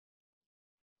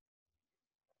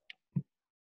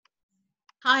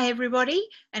Hi everybody,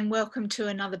 and welcome to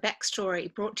another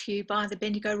backstory brought to you by the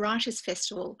Bendigo Writers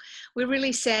Festival. We're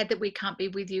really sad that we can't be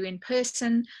with you in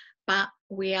person, but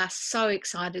we are so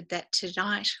excited that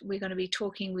tonight we're going to be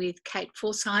talking with Kate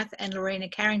Forsyth and Lorena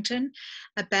Carrington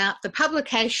about the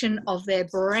publication of their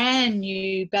brand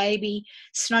new baby,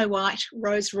 Snow White,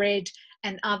 Rose Red,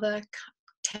 and Other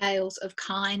Tales of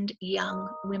Kind Young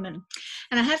Women.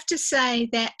 And I have to say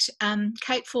that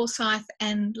Kate Forsyth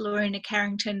and Lorena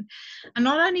Carrington are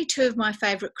not only two of my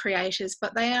favourite creators,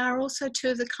 but they are also two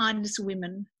of the kindest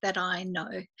women that I know.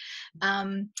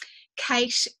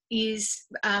 Kate is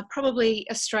probably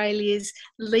Australia's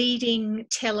leading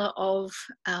teller of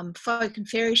folk and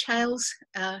fairy tales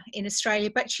in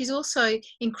Australia, but she's also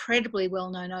incredibly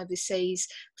well known overseas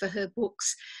for her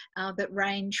books that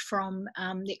range from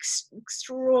the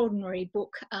extraordinary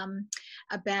book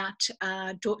about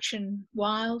Dorchen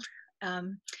Wilde,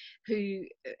 who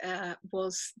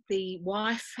was the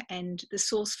wife and the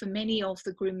source for many of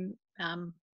the grim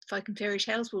folk and fairy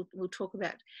tales. We'll talk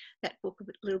about that book a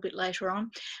little bit later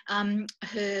on.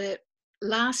 Her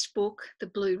last book, The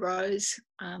Blue Rose,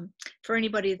 for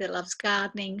anybody that loves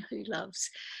gardening, who loves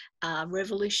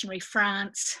revolutionary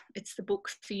France, it's the book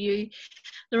for you.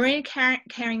 Lorena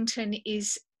Carrington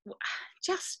is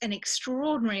just an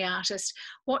extraordinary artist.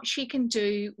 What she can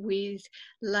do with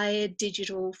layered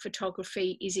digital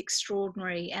photography is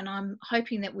extraordinary, and I'm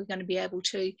hoping that we're going to be able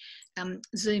to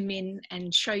zoom in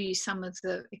and show you some of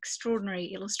the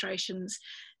extraordinary illustrations,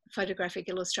 photographic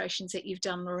illustrations that you've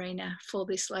done, Lorena, for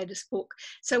this latest book.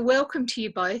 So welcome to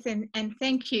you both, and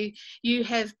thank you. You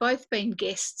have both been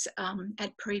guests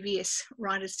at previous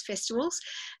writers' festivals,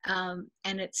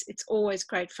 and it's always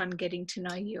great fun getting to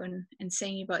know you and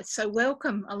seeing you both. So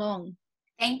welcome along.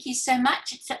 Thank you so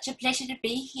much. It's such a pleasure to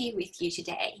be here with you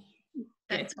today.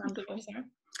 That's wonderful.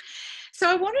 So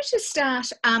I wanted to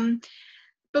start,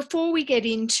 before we get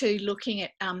into looking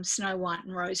at Snow White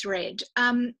and Rose Red,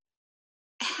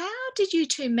 how did you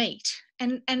two meet,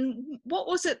 and what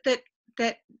was it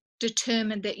that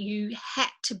determined that you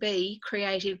had to be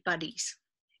creative buddies?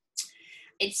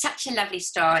 It's such a lovely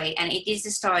story, and it is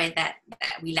a story that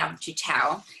we love to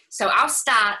tell. So I'll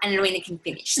start and Lorena can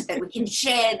finish so that we can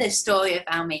share the story of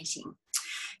our meeting.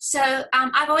 So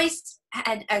I've always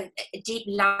had a deep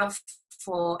love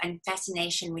for and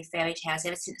fascination with fairy tales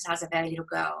ever since I was a very little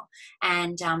girl,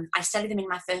 and I studied them in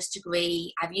my first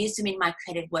degree. I've used them in my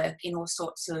creative work in all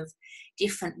sorts of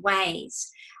different ways.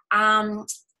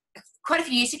 Quite a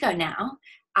few years ago now,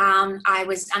 I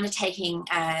was undertaking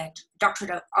a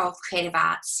doctorate of creative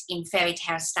arts in fairy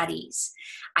tale studies.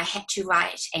 I had to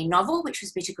write a novel, which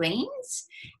was Bitter Greens,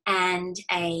 and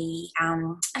a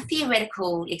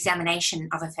theoretical examination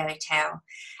of a fairy tale,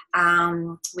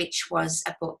 which was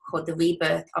a book called The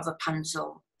Rebirth of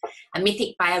Rapunzel, a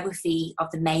mythic biography of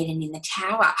the maiden in the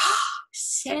tower.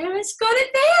 Sarah's got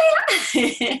it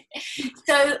there.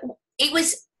 So it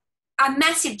was a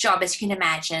massive job, as you can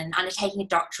imagine, undertaking a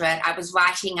doctorate. I was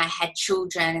writing, I had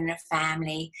children and a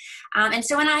family. And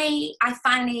so when I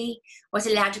finally was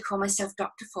allowed to call myself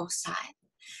Dr. Forsyth,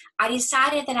 I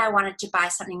decided that I wanted to buy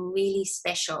something really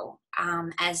special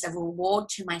as a reward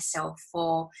to myself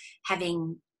for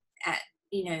having,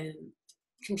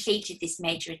 completed this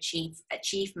major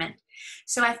achievement.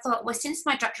 So I thought, well, since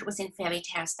my doctorate was in fairy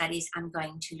tale studies, I'm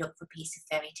going to look for a piece of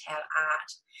fairy tale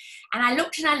art. And I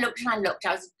looked and I looked and I looked.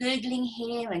 I was Googling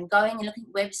here and going and looking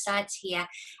at websites here,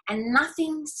 and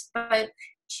nothing spoke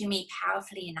to me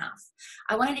powerfully enough.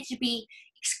 I wanted it to be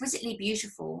exquisitely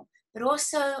beautiful, but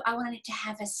also I wanted it to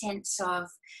have a sense of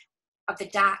the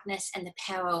darkness and the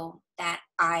peril that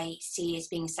I see as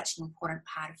being such an important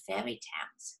part of fairy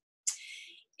tales.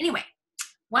 Anyway,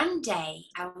 one day,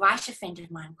 a writer friend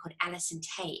of mine called Alison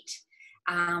Tate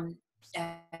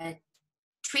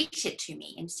tweeted to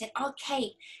me and said, "Oh,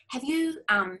 Kate, have you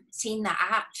seen the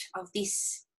art of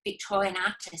this Victorian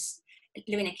artist,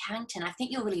 Lorena Carrington? I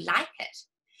think you'll really like it."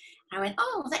 I went,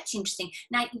 "Oh, that's interesting."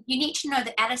 Now, you need to know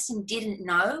that Alison didn't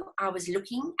know I was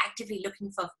actively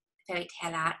looking for fairy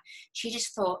tale art. She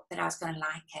just thought that I was going to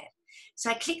like it. So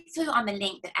I clicked through on the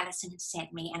link that Alison had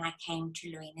sent me, and I came to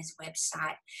Lorena's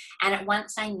website. And at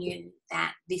once I knew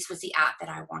that this was the art that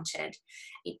I wanted.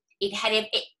 It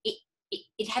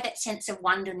had that sense of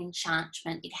wonder and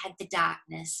enchantment. It had the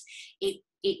darkness.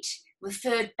 It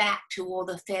referred back to all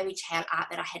the fairy tale art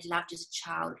that I had loved as a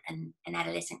child and an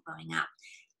adolescent growing up.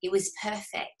 It was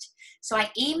perfect. So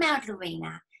I emailed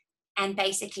Lorena and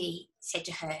basically said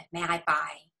to her, "May I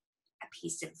buy a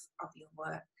piece of your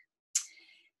work?"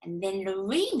 And then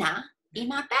Lorena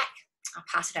emailed back. I'll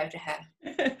pass it over to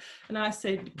her. And I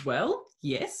said, "Well,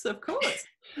 yes, of course.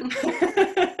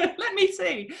 Let's Let me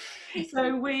see.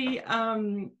 So we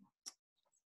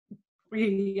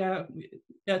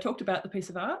talked about the piece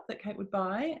of art that Kate would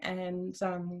buy, and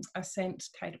I sent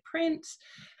Kate a print.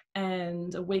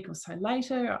 And a week or so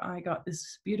later, I got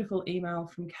this beautiful email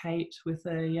from Kate with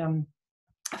a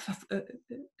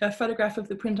photograph of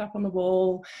the print up on the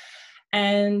wall.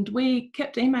 And we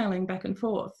kept emailing back and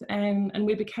forth, and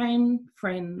we became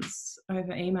friends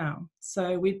over email.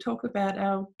 So we'd talk about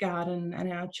our garden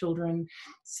and our children.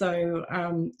 So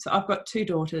I've got 2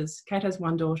 daughters. Kate has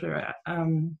 1 daughter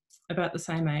about the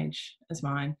same age as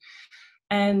mine.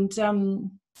 And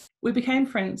we became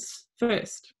friends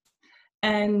first.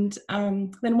 And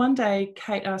then one day,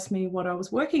 Kate asked me what I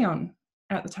was working on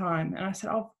at the time. And I said,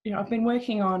 I've been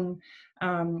working on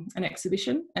an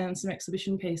exhibition and some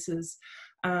exhibition pieces,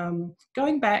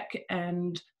 going back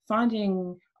and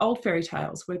finding old fairy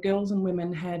tales where girls and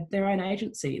women had their own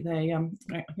agency. They,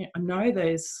 I know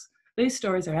these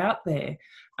stories are out there.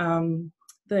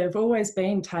 There have always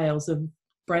been tales of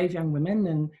brave young women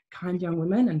and kind young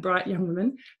women and bright young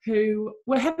women who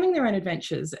were having their own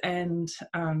adventures and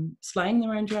slaying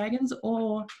their own dragons,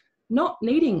 or not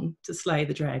needing to slay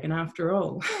the dragon after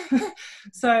all.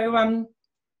 So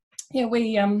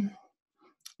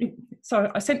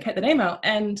so I sent Kate that email,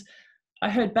 and I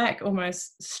heard back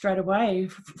almost straight away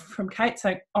from Kate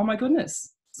saying, "Oh my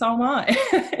goodness, so am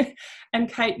I."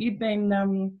 And Kate, you'd been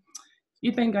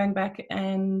going back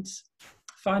and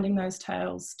finding those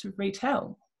tales to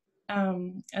retell,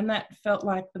 and that felt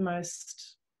like the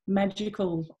most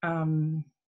magical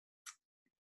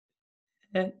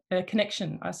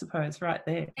connection, I suppose, right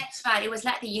there. That's right. It was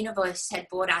like the universe had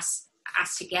brought us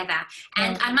together.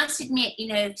 And I must admit,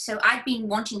 so I've been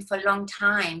wanting for a long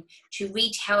time to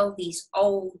retell these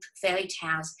old fairy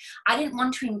tales. I didn't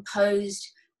want to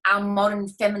impose our modern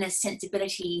feminist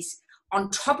sensibilities on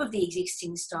top of the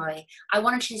existing story. I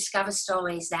wanted to discover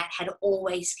stories that had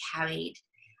always carried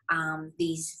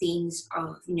these themes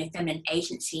of feminine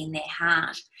agency in their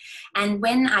heart. And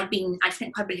when I'd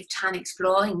spent quite a bit of time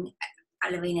exploring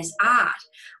Lorena's art,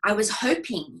 I was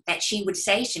hoping that she would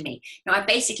say to me, I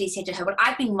basically said to her, well,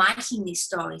 I've been writing these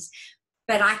stories,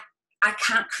 but I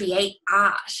can't create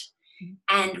art.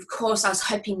 And of course, I was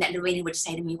hoping that Lorena would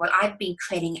say to me, well, I've been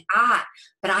creating art,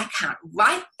 but I can't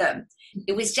write them.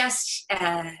 It was just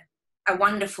a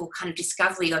wonderful kind of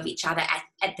discovery of each other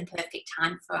at the perfect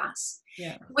time for us.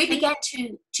 Yeah. We began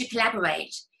to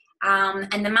collaborate.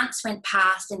 And the months went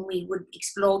past, and we would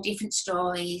explore different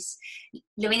stories.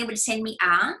 Lorena would send me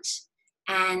art,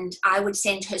 and I would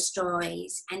send her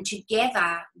stories. And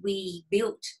together we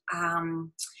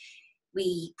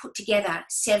put together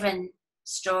 7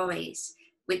 stories,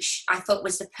 which I thought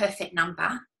was the perfect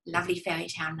number, lovely fairy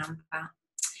tale number.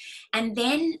 And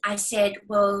then I said,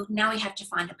 well, now we have to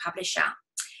find a publisher.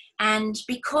 And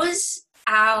because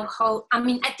at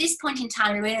this point in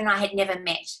time, Lorena and I had never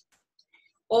met.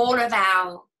 All of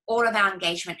our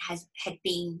engagement had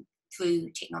been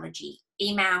through technology,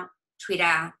 email,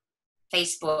 Twitter,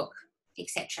 Facebook,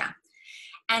 etc.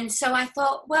 And so I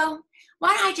thought, well,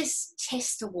 why don't I just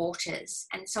test the waters?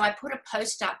 And so I put a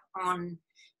post up on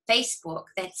Facebook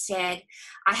that said,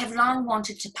 I have long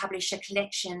wanted to publish a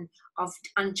collection of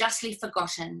unjustly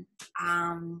forgotten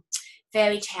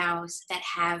fairy tales that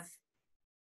have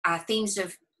themes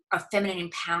of feminine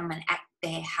empowerment at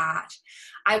their heart.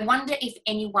 I wonder if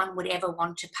anyone would ever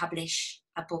want to publish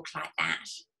a book like that.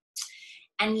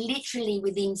 And literally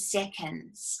within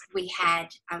seconds, we had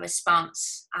a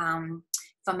response from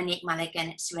Annette Mulligan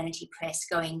at Serenity Press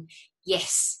going,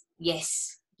 yes,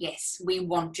 yes, yes, we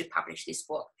want to publish this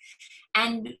book.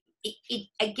 And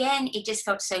it just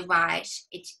felt so right.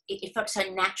 It felt so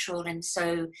natural and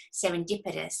so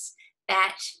serendipitous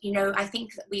that, I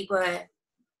think that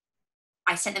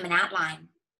I sent them an outline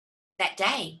that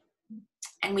day,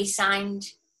 and we signed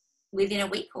within a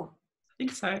week. I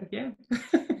think so, yeah.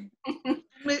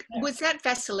 Was that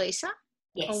Vasilisa?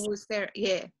 Yes. Or was there?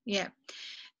 Yeah.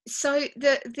 So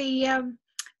the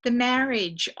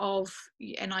marriage of,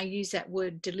 and I use that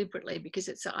word deliberately because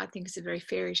I think it's a very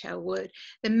fairy tale word,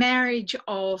 the marriage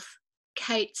of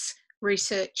Kate's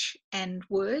research and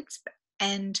words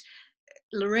and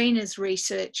Lorena's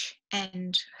research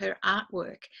and her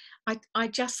artwork. I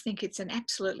just think it's an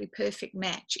absolutely perfect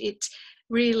match. It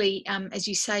really, as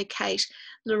you say, Kate,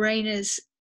 Lorena's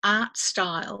art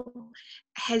style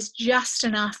has just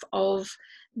enough of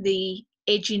the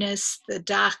edginess, the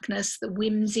darkness, the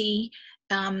whimsy,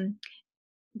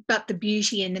 but the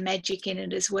beauty and the magic in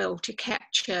it as well to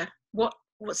capture what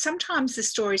sometimes the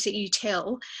stories that you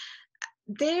tell,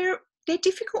 they're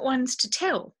difficult ones to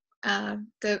tell.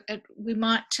 We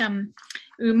might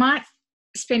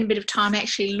spend a bit of time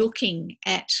actually looking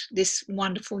at this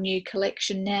wonderful new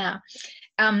collection now.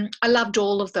 I loved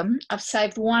all of them. I've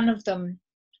saved one of them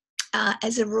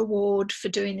as a reward for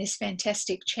doing this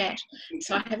fantastic chat.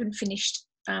 So I haven't finished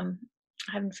them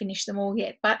all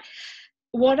yet. But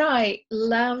what I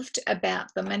loved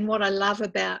about them, and what I love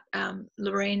about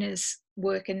Lorena's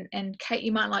work, and Kate,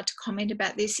 you might like to comment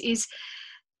about this, is,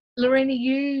 Lorena,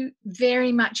 you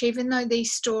very much, even though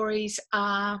these stories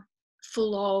are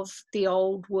full of the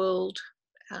old world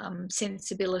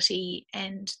sensibility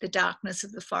and the darkness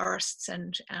of the forests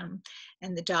and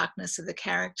the darkness of the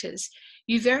characters,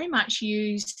 you very much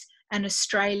use an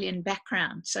Australian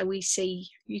background. So we see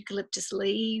eucalyptus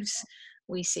leaves,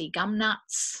 we see gum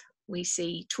nuts, we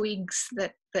see twigs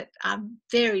that are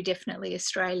very definitely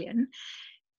Australian.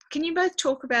 Can you both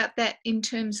talk about that in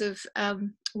terms of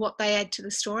what they add to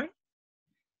the story?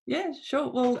 Yeah,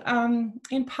 sure. Well,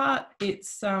 in part,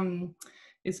 it's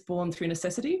born through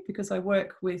necessity, because I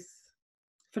work with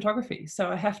photography. So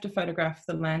I have to photograph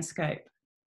the landscape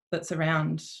that's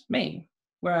around me,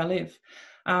 where I live.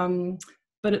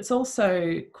 But it's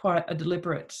also quite a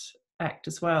deliberate act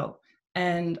as well.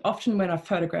 And often when I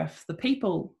photograph the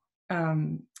people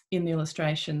in the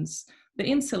illustrations, they're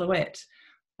in silhouette,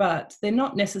 but they're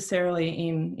not necessarily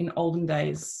in olden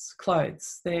days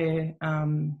clothes. They're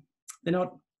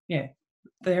not,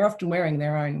 they're often wearing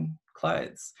their own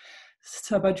clothes.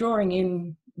 So by drawing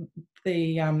in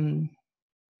the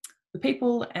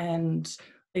people and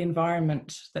the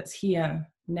environment that's here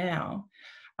now,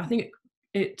 I think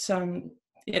it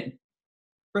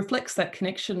reflects that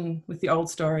connection with the old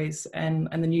stories and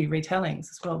the new retellings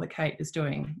as well that Kate is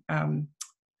doing.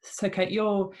 So Kate,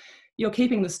 you're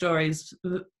keeping the stories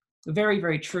very,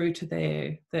 very true to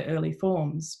their early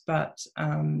forms, but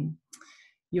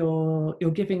you're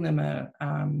giving them a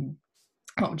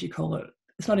what would you call it?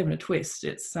 It's not even a twist.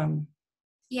 It's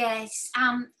Yes.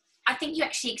 I think you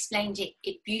actually explained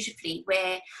it beautifully,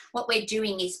 where what we're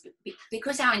doing is,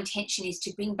 because our intention is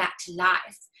to bring back to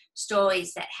life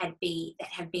stories that have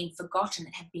been forgotten,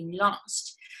 that have been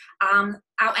lost.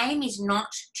 Our aim is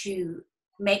not to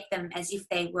make them as if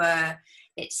they were,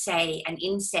 let's say, an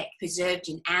insect preserved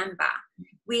in amber.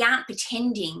 We aren't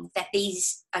pretending that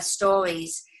these are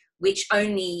stories which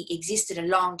only existed a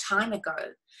long time ago.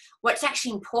 What's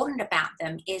actually important about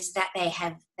them is that they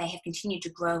have continued to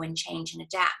grow and change and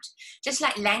adapt. Just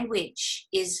like language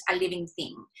is a living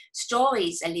thing,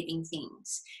 stories are living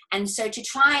things. And so to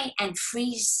try and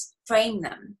frame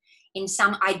them in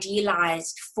some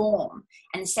idealized form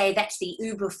and say that's the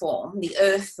uber form, the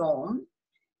earth form,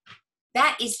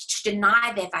 that is to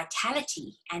deny their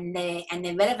vitality and their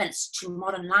relevance to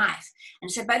modern life.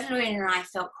 And so both Lorena and I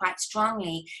felt quite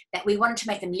strongly that we wanted to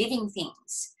make them living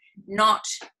things, not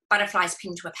butterflies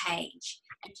pinned to a page.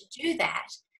 And to do that,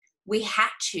 we had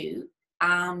to,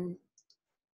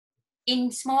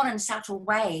 in small and subtle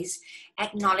ways,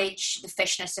 acknowledge the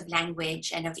freshness of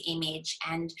language and of image,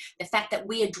 and the fact that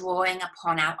we are drawing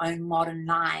upon our own modern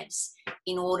lives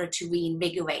in order to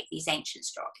reinvigorate these ancient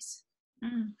stories.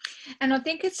 And I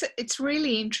think it's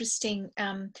really interesting,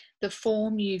 the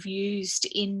form you've used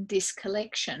in this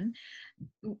collection.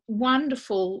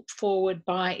 Wonderful forward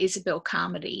by Isabel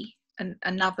Carmody,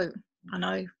 another, I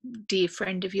know, dear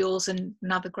friend of yours and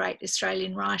another great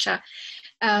Australian writer,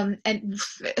 and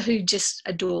who just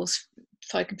adores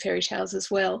folk and fairy tales as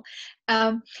well.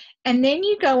 And then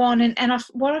you go on and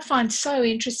what I find so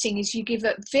interesting is you give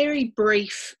a very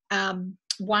brief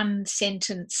one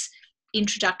sentence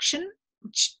introduction,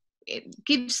 which it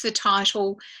gives the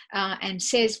title and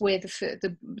says where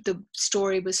the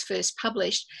story was first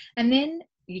published, and then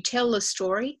you tell the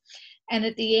story, and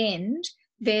at the end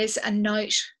there's a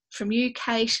note from you,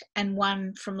 Kate, and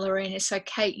one from Lorena. So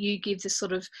Kate, you give the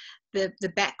sort of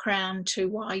the background to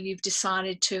why you've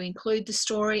decided to include the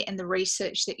story and the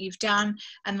research that you've done,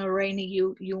 and Lorena,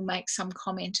 you'll make some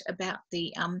comment about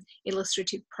the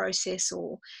illustrative process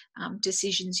or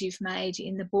decisions you've made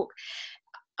in the book.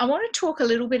 I want to talk a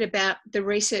little bit about the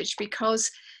research,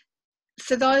 because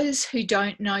for those who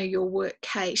don't know your work,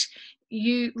 Kate,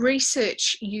 you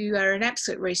are an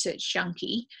absolute research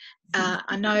junkie.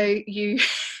 I know you're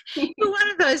one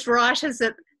of those writers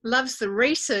that loves the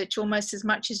research almost as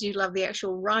much as you love the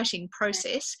actual writing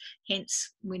process,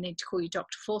 hence we need to call you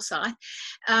Dr. Forsyth.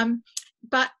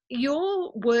 But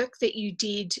your work that you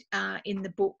did in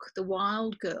the book, The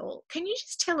Wild Girl, can you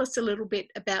just tell us a little bit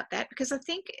about that? Because I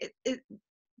think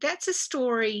that's a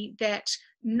story that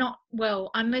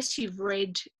unless you've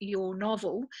read your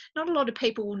novel, not a lot of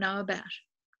people will know about.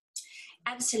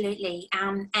 Absolutely.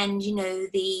 And, you know,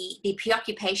 the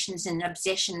preoccupations and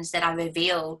obsessions that I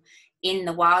reveal in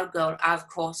The Wild Girl are, of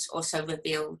course, also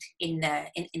revealed in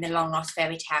the Long Lost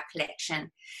Fairy Tale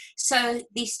collection. So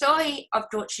the story of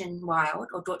Dortchen Wild,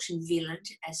 or Dortchen Wild,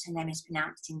 as her name is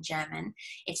pronounced in German,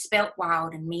 it's spelt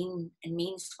wild and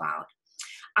means wild.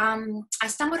 I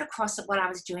stumbled across it while I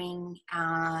was doing,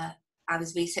 I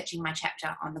was researching my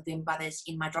chapter on the Grimm brothers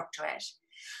in my doctorate.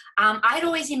 I'd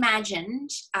always imagined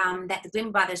that the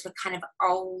Grimm brothers were kind of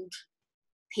old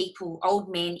people,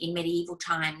 old men in medieval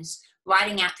times,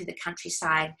 riding out through the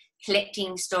countryside,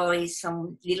 collecting stories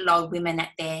from little old women at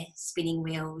their spinning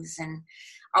wheels and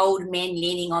old men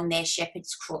leaning on their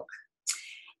shepherd's crook.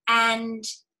 And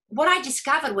what I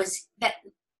discovered was that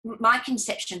my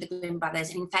conception of the Grimm brothers,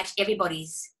 and in fact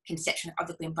everybody's conception of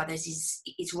the Grimm brothers,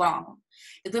 is wrong.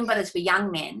 The Grimm brothers were young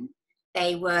men.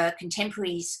 They were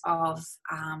contemporaries of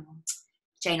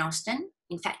Jane Austen.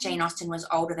 In fact, Jane Austen was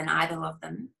older than either of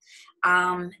them.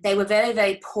 They were very,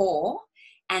 very poor,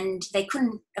 and they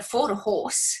couldn't afford a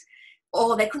horse,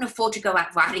 or they couldn't afford to go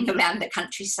out riding around the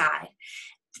countryside.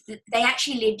 They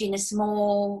actually lived in a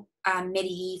small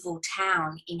medieval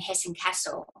town in Hessen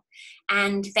Castle,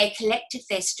 and they collected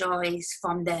their stories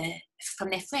from their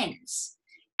friends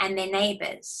and their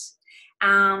neighbours,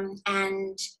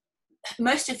 and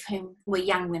most of whom were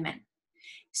young women.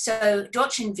 So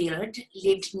Dortchen Wild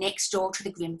lived next door to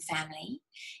the Grimm family.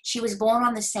 She was born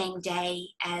on the same day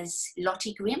as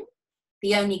Lotte Grimm,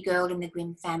 the only girl in the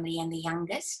Grimm family and the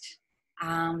youngest,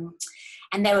 and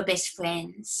they were best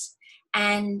friends.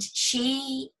 And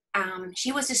she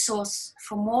was a source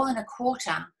for more than a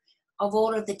quarter of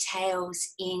all of the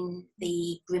tales in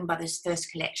the Grimm brothers' first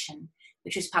collection,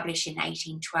 which was published in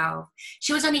 1812.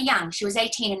 She was only young. She was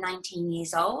 18 and 19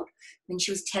 years old when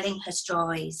she was telling her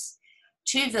stories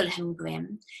to Wilhelm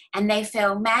Grimm, and they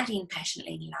fell madly and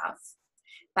passionately in love,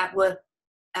 but were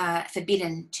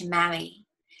forbidden to marry.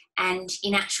 And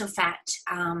in actual fact,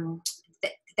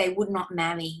 they would not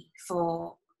marry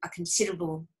for a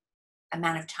considerable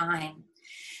amount of time,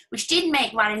 which did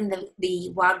make writing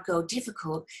the Wild Girl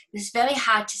difficult. It was very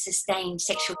hard to sustain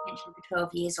sexual tension for 12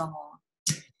 years or more.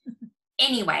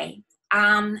 Anyway,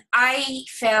 I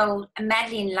fell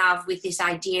madly in love with this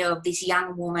idea of this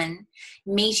young woman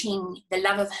meeting the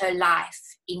love of her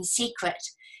life in secret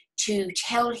to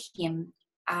tell him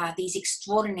these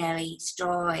extraordinary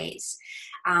stories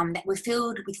that were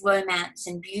filled with romance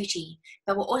and beauty,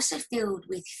 but were also filled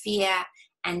with fear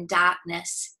and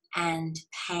darkness and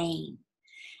pain.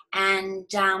 And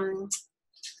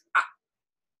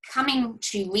coming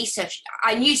to research,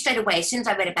 I knew straight away, as soon as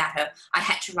I read about her, I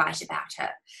had to write about her.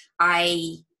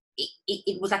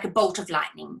 It was like a bolt of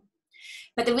lightning.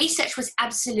 But the research was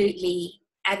absolutely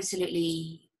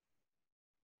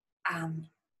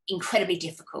incredibly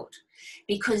difficult,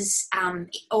 because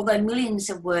although millions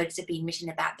of words have been written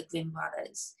about the Grimm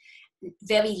brothers,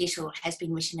 very little has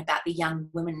been written about the young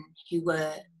women who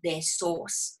were their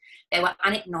source. They were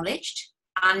unacknowledged,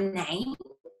 unnamed,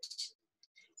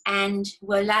 and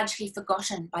were largely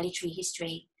forgotten by literary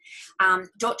history.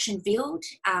 Dortchen Wild,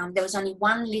 there was only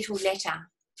one little letter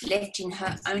left in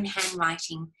her own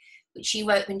handwriting, which she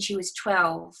wrote when she was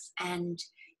 12, and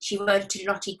she wrote to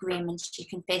Lotte Grimm, and she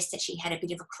confessed that she had a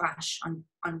bit of a crush on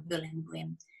Wilhelm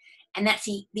Grimm. And that's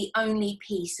the only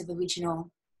piece of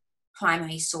original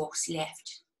primary source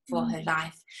left for her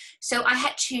life. So I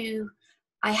had to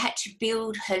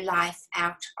build her life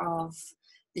out of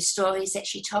the stories that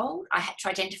she told. I had to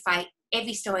identify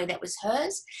every story that was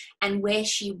hers and where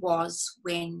she was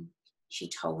when she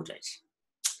told it.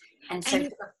 And so it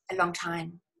took a long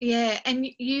time. Yeah, and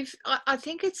I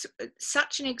think it's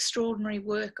such an extraordinary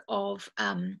work of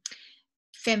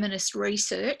feminist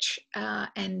research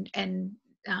and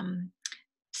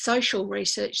social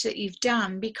research that you've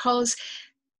done, because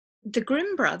the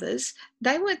Grimm brothers,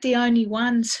 they weren't the only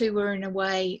ones who were in a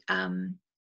way,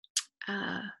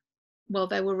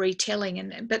 they were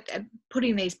retelling but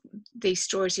putting these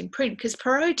stories in print, because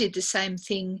Perrault did the same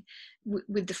thing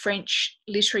with the French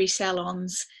literary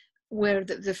salons, where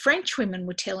the French women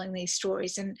were telling these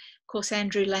stories. And of course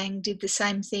Andrew Lang did the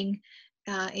same thing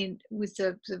with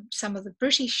some of the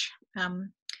British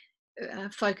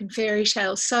folk and fairy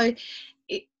tales. So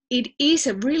it is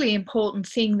a really important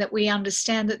thing that we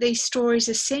understand that these stories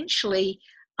essentially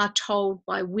are told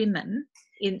by women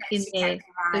in their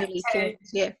early 30s.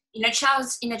 Yeah.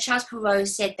 Charles Perrault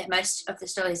said that most of the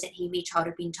stories that he retold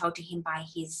had been told to him by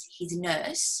his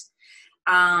nurse.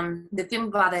 The Grimm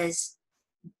brothers,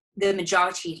 the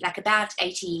majority, like about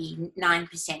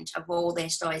 89% of all their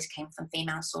stories came from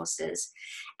female sources.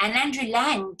 And Andrew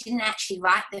Lang didn't actually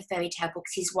write the fairy tale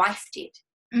books, his wife did.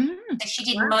 So she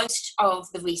did most of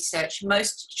the research.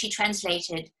 She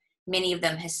translated many of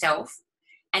them herself.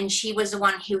 and she was the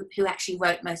one who actually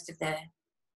wrote most of the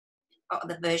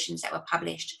versions that were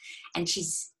published, and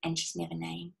she's never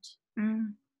named.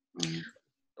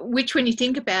 Which, when you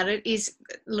think about it, is,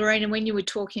 Lorena, when you were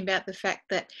talking about the fact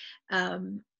that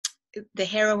the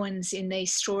heroines in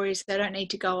these stories, they don't need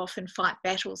to go off and fight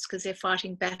battles because they're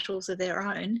fighting battles of their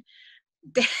own.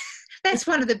 That's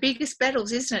one of the biggest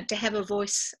battles, isn't it, to have a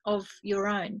voice of your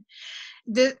own.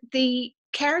 The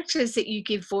characters that you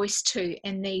give voice to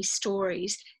in these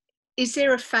stories, is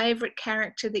there a favourite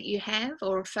character that you have,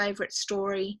 or a favourite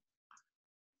story?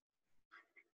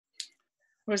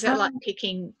 Or is that like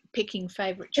picking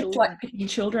favourite children? It's like picking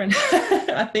children,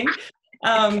 I think.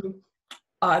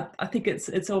 I think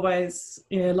it's always,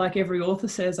 like every author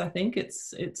says, I think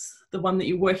it's the one that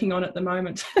you're working on at the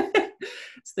moment.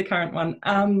 It's the current one.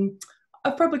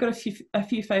 I've probably got a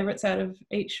few favourites out of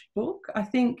each book. I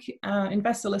think in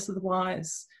Vasilisa of the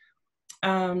Wise,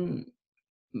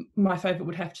 my favourite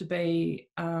would have to be,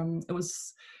 it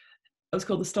was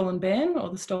called The Stolen Bairn, or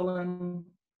The Stolen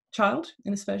Child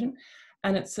in this version,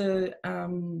 and it's a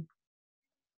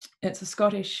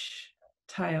Scottish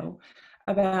tale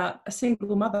about a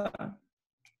single mother,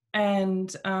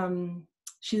 and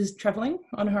she's travelling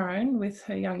on her own with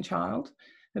her young child,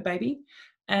 her baby,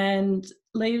 and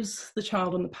leaves the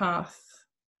child on the path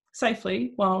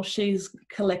safely while she's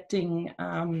collecting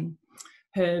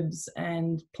herbs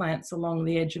and plants along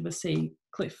the edge of a sea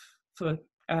cliff for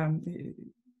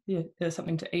there's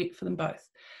something to eat for them both.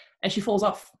 And she falls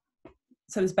off.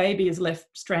 So this baby is left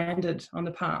stranded on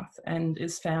the path and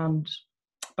is found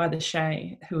by the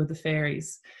Shay, who are the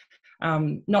fairies.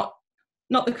 Not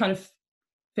the kind of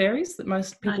fairies that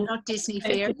most people... No, not Disney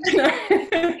fairies.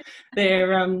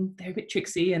 They're a bit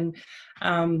tricksy, and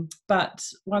but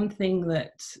one thing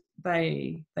that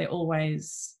they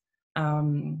always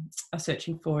are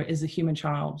searching for is a human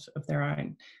child of their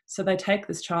own. So they take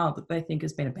this child that they think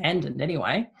has been abandoned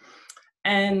anyway,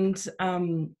 and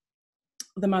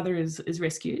the mother is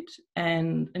rescued,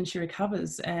 and she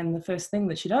recovers, and the first thing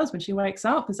that she does when she wakes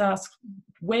up is ask,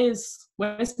 where's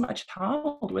my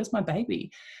child, where's my baby?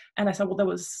 And I said, well, there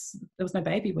was no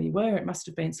baby where you were, it must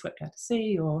have been swept out to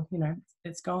sea, or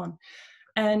it's gone.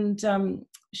 And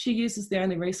she uses the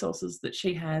only resources that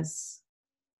she has,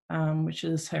 which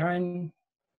is her own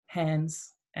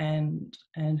hands and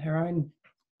her own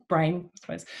brain,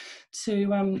 I suppose,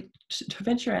 to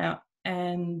venture out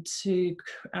and to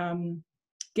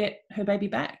get her baby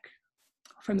back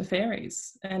from the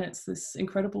fairies. And it's this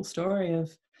incredible story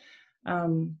of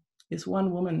this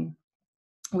one woman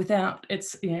without,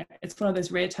 it's one of those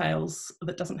rare tales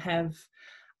that doesn't have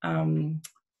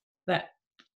that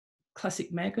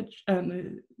classic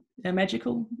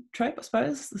magical trope, I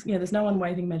suppose. There's no one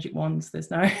waving magic wands.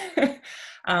 There's no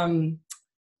the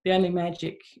only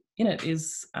magic in it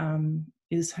is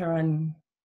her own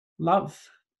love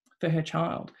for her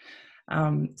child.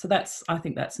 So I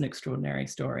think that's an extraordinary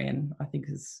story, and I think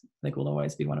will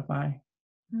always be one of my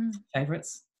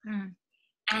favourites. And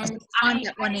I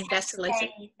that one in Vasilisa.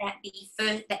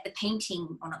 That the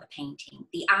painting, or not the painting,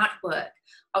 the artwork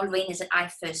of Lorena's that I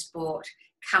first bought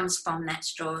comes from that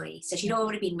story. So she'd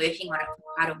already been working on it for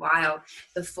quite a while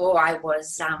before I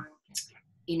was,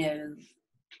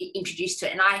 introduced to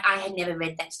it. And I had never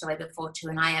read that story before too,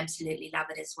 and I absolutely love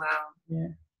it as well.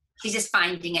 Yeah. She's just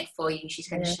finding it for you. She's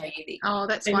going to show you the... Oh,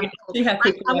 that's wonderful.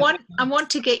 I want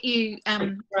to get you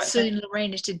soon,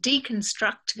 Lorena, to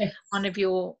deconstruct one of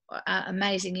your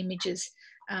amazing images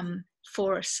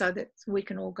for us, so that we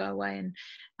can all go away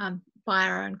and buy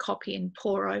our own copy and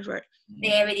pore over it.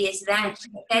 There it is. That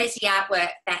is the artwork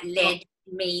that led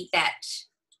me, that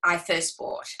I first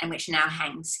bought, and which now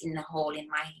hangs in the hall in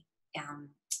my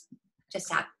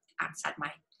just outside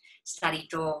my study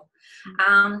door.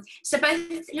 So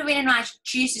both Lorena and I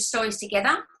choose the stories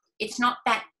together. It's not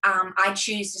that I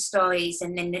choose the stories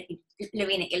and then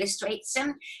Lorena illustrates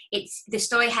them. The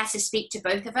story has to speak to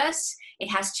both of us. It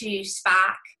has to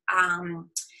spark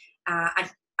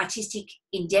artistic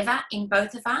endeavour in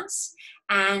both of us.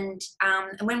 And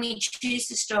when we choose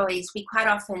the stories,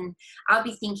 I'll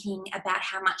be thinking about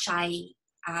how much I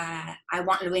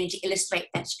want Lorena to illustrate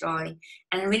that story,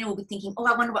 and Lorena will be thinking,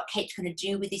 I wonder what Kate's going to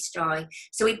do with this story.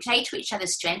 So we play to each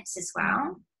other's strengths as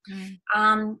well.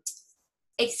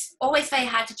 It's always very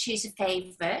hard to choose a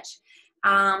favourite.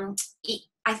 I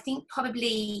think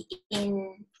probably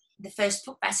in the first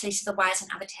book, Vasilisa the Wise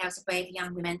and Other Tales of Brave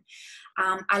Young Women,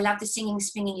 I love The Singing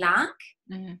Springing Lark,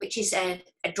 which is a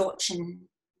Dorchen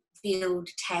field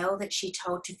tale that she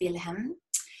told to Wilhelm.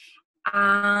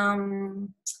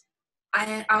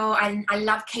 I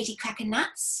love Katie Cracker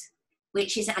Nuts,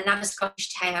 which is another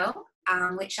Scottish tale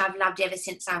which I've loved ever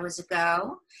since I was a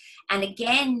girl. And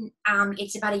again,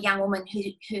 it's about a young woman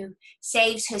who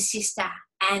saves her sister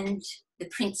and the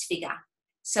prince figure.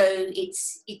 So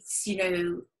it's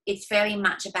it's very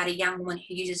much about a young woman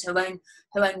who uses her own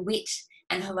wit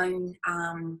and her own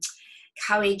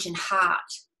courage and heart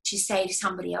to save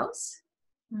somebody else.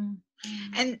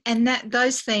 And that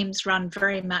those themes run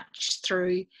very much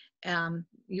through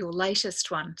your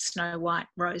latest one, Snow White,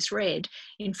 Rose Red.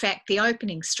 In fact, the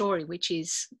opening story, which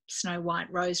is Snow White,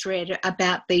 Rose Red,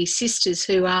 about these sisters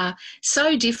who are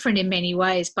so different in many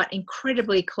ways, but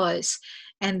incredibly close,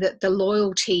 and that the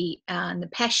loyalty and the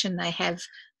passion they have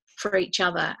for each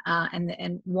other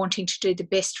and wanting to do the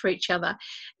best for each other.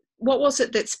 What was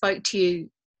it that spoke to you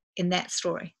in that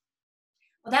story?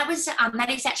 Well, that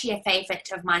is actually a favourite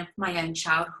of my own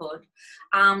childhood.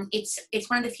 It's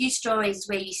one of the few stories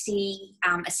where you see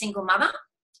a single mother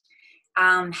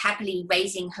happily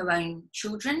raising her own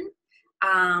children,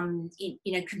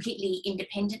 completely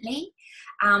independently.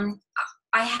 I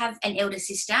have an elder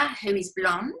sister who is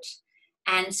blonde,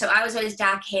 and so I was always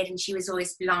dark-haired and she was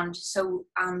always blonde. So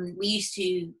we used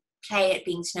to play at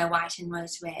being Snow White and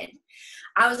Rose Red.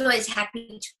 I was always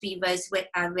happy to be Rose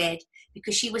Red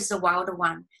because she was the wilder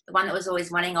one, the one that was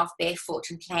always running off barefoot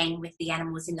and playing with the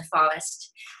animals in the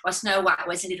forest, while Snow White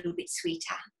was a little bit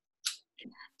sweeter.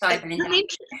 Sorry, Belinda.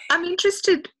 I'm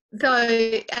interested, though,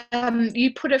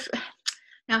 you put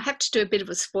now I have to do a bit of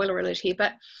a spoiler alert here,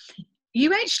 but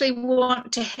you actually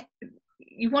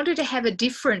you wanted to have a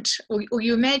different, or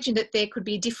you imagined that there could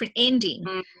be a different ending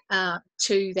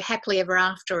to the happily ever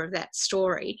after of that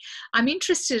story. I'm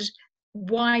interested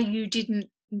why you didn't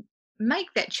make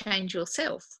that change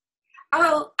yourself.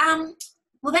 Well,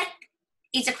 that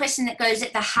is a question that goes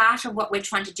at the heart of what we're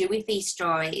trying to do with these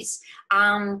stories.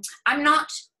 I'm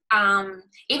not,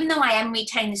 even though I am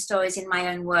retelling the stories in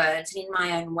my own words and in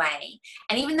my own way,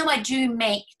 and even though I do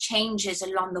make changes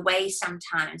along the way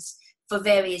sometimes for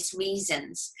various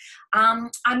reasons,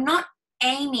 I'm not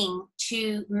aiming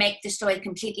to make the story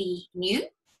completely new.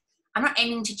 I'm not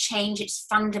aiming to change its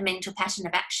fundamental pattern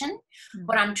of action.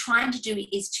 What I'm trying to do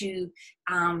is to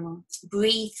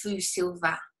breathe through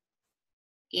silver,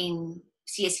 in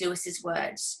C.S. Lewis's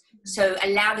words. So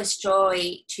allow the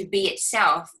story to be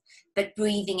itself, but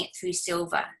breathing it through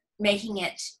silver, making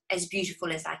it as beautiful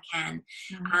as I can,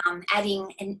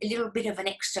 adding a little bit of an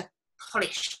extra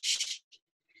polish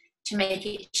to make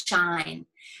it shine.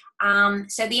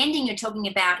 So the ending you're talking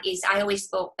about is, I always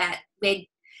thought that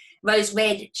Rose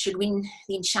Red should win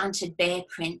the Enchanted Bear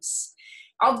Prince.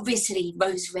 Obviously,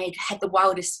 Rose Red had the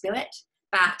wildest spirit,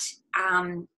 but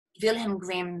Wilhelm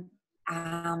Grimm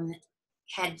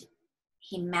had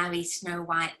him marry Snow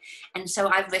White, and so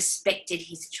I've respected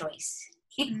his choice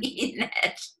in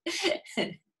that.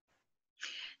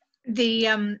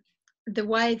 The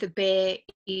way the bear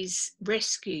is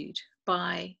rescued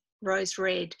by Rose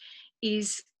Red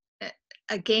is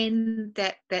again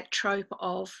that trope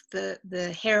of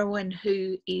the heroine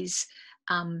who is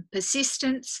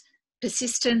persistent.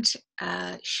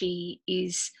 She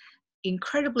is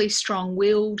incredibly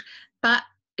strong-willed, but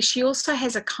she also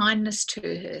has a kindness to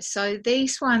her. So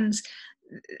these ones,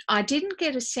 I didn't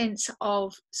get a sense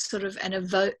of sort of an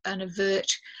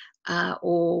overt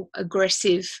or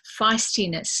aggressive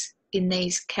feistiness in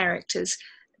these characters.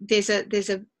 There's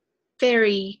a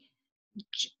very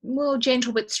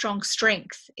gentle but strong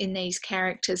strength in these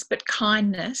characters, but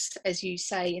kindness, as you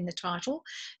say in the title,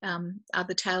 are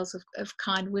the tales of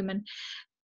kind women.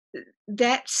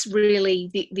 That's really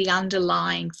the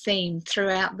underlying theme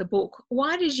throughout the book.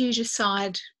 Why did you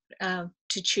decide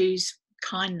to choose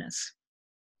kindness?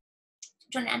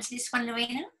 Do you want to answer this one,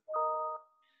 Lorena?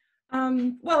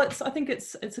 Well, I think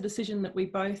it's a decision that we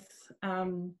both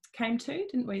came to,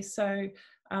 didn't we? So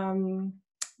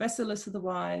Basilisk of the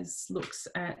Wise looks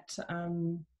at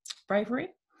bravery,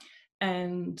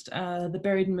 and The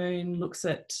Buried Moon looks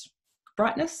at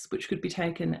brightness, which could be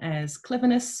taken as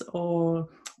cleverness or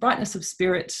brightness of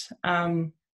spirit.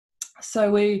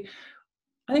 So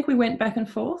I think we went back and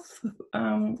forth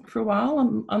for a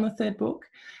while on the third book,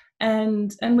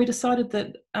 and we decided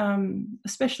that,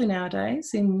 especially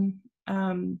nowadays in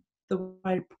the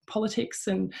way politics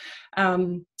and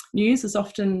news is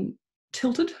often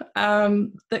tilted,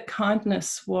 that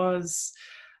kindness was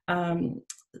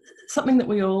something that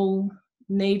we all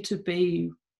need to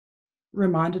be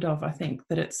reminded of. I think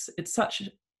that it's such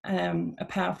a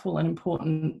powerful and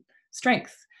important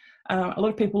strength. A lot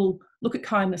of people look at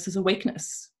kindness as a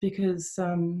weakness because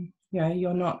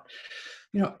you're not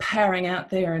powering out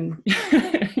there and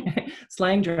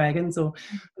slaying dragons,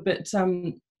 but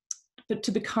but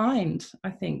to be kind, I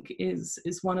think, is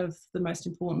one of the most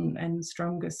important and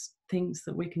strongest things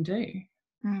that we can do.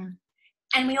 Mm.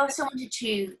 And we also wanted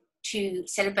to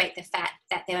celebrate the fact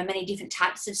that there are many different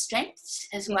types of strengths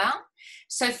as well.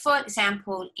 So, for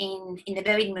example, in The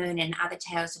Buried Moon and Other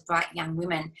Tales of Bright Young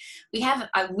Women, we have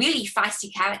a really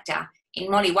feisty character in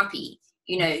Molly Whuppie.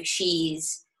 You know,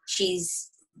 she's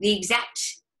the exact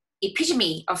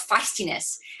epitome of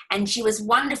feistiness, and she was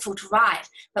wonderful to write.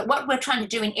 But what we're trying to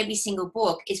do in every single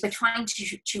book is we're trying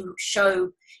to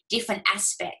show different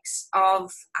aspects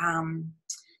of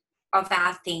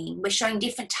our theme. We're showing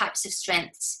different types of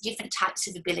strengths, different types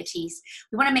of abilities.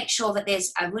 We want to make sure that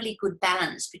there's a really good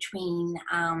balance between,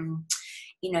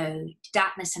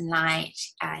 darkness and light,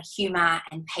 humour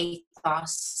and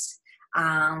pathos,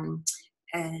 how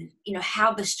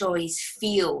the stories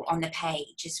feel on the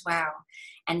page as well.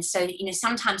 And so,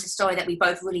 sometimes a story that we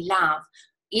both really love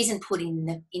isn't put in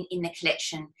the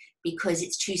collection because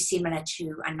it's too similar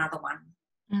to another one.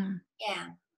 Mm. Yeah.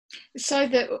 So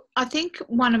I think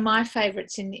one of my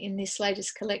favourites in this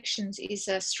latest collections is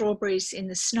Strawberries in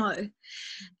the Snow.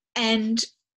 And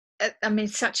I mean,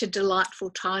 such a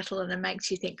delightful title, and it makes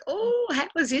you think, oh, how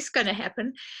was this going to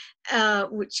happen?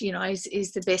 Which,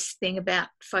 is the best thing about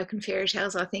folk and fairy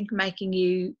tales, I think, making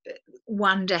you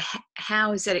wonder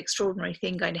how is that extraordinary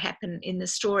thing going to happen in the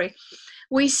story.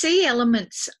 We see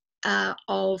elements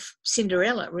of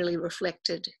Cinderella really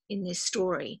reflected in this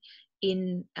story,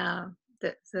 in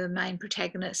the main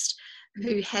protagonist,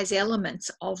 who has elements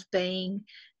of being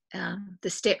the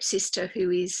stepsister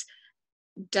who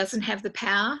doesn't have the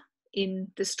power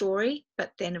in the story,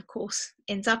 but then of course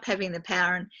ends up having the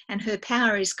power, and her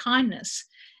power is kindness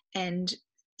and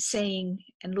seeing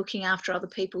and looking after other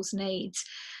people's needs.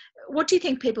 What do you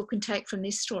think people can take from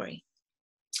this story?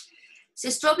 So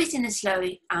Strawberries in the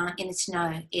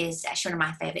Snow is actually one of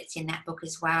my favourites in that book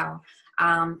as well.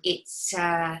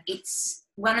 It's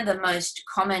one of the most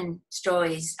common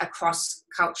stories across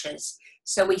cultures.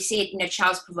 So we see it,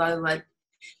 Charles Perrault wrote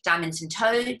Diamonds and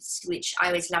Toads, which I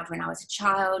always loved when I was a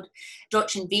child.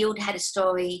 Dorchen Wild had a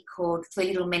story called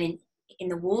Three Little Men in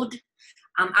the Wood.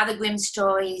 Other Grimm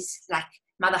stories like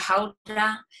Mother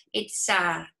Hulda. It's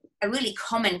a really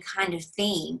common kind of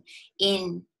theme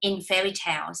in fairy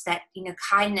tales that,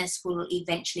 kindness will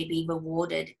eventually be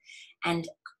rewarded and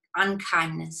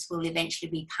unkindness will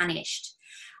eventually be punished.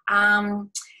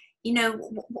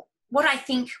 What I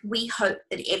think we hope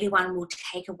that everyone will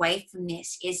take away from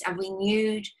this is a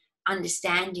renewed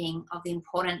understanding of the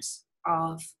importance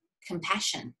of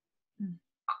compassion,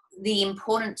 the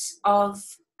importance of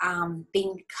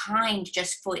being kind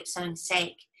just for its own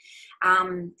sake.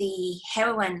 The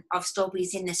heroine of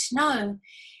Strawberries in the Snow,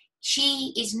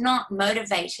 she is not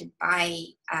motivated by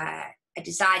a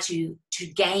desire to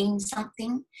gain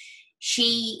something.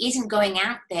 She isn't going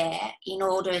out there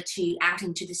out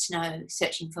into the snow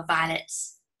searching for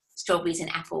violets, strawberries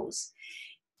and apples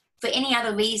for any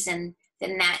other reason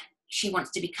than that she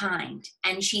wants to be kind.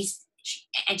 And she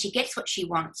gets what she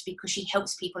wants because she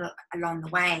helps people along the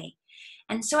way.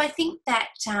 And so I think that,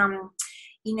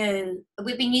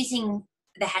 we've been using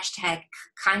the hashtag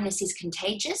kindness is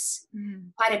contagious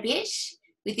quite a bit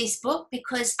with this book,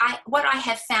 because what I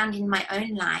have found in my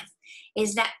own life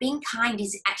is that being kind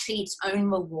is actually its own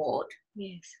reward.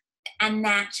 Yes. And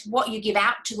that what you give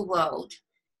out to the world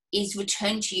is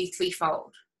returned to you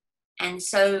threefold. And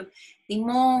so the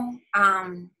more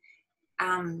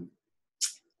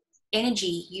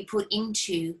energy you put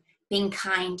into being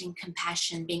kind and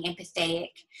compassion, being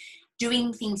empathetic,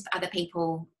 doing things for other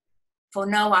people for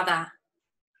no other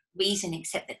reason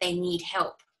except that they need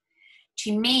help.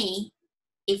 To me,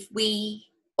 if we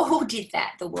all did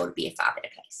that, the world would be a far better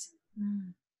place.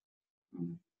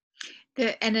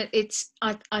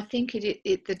 I think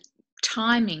the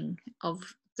timing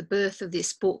of the birth of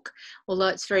this book, although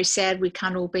it's very sad we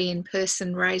can't all be in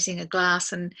person raising a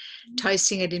glass and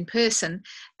toasting it in person,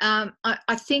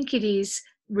 I think it is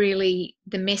really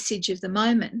the message of the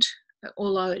moment,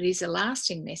 although it is a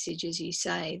lasting message, as you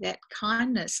say, that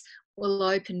kindness will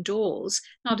open doors,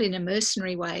 not in a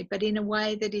mercenary way, but in a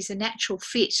way that is a natural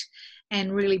fit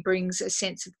and really brings a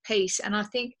sense of peace. And I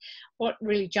think what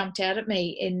really jumped out at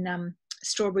me in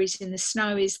Strawberries in the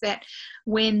Snow is that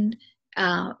when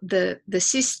the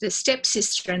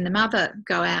stepsister and the mother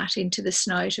go out into the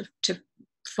snow to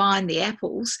find the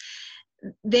apples,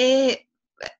 their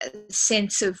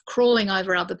sense of crawling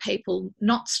over other people,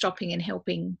 not stopping and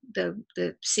helping the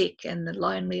sick and the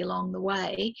lonely along the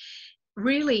way,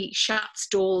 really shuts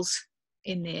doors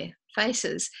in their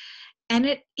faces. And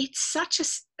it's such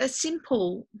a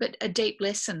simple but a deep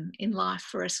lesson in life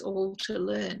for us all to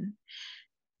learn.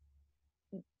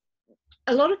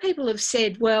 a lot of people have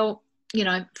said, well, you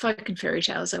know, folk and fairy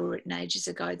tales that were written ages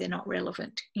ago, they're not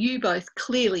relevant. You both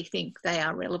clearly think they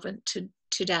are relevant to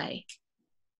today.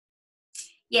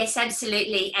 Yes,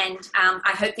 absolutely. And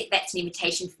I hope that that's an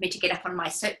invitation for me to get up on my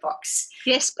soapbox.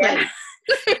 Yes, please.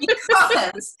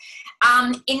 Because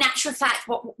in actual fact,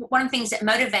 one of the things that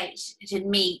motivated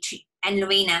me and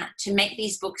Lorena to make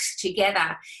these books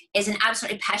together is an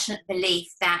absolutely passionate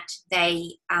belief that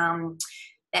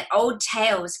that old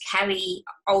tales carry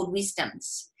old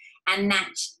wisdoms, and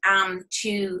that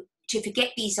to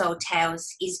forget these old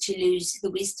tales is to lose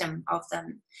the wisdom of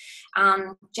them.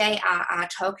 J.R.R.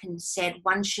 Tolkien said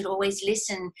one should always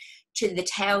listen to the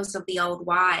tales of the old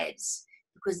wives,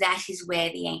 because that is where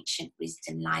the ancient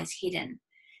wisdom lies hidden.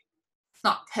 It's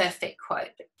not a perfect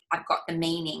quote, but I've got the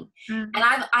meaning. And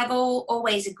I've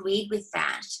always agreed with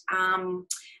that.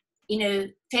 You know,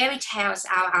 fairy tales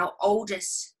are our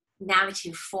oldest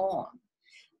narrative form.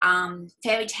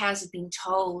 Fairy tales have been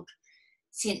told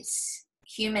since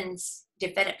humans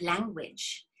developed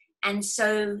language. And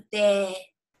so their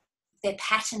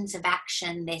patterns of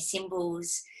action, their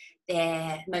symbols,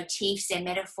 their motifs, their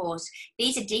metaphors,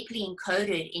 these are deeply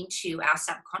encoded into our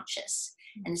subconscious.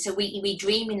 And so we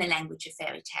dream in the language of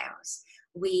fairy tales.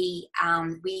 We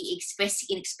express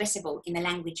inexpressible in the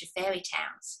language of fairy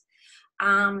tales.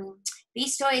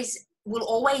 These stories will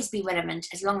always be relevant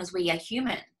as long as we are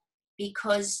human,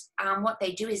 because what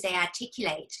they do is they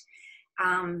articulate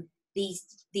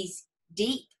these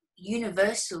deep,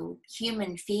 universal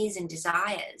human fears and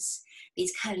desires,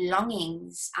 these kind of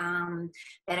longings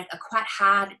that are quite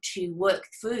hard to work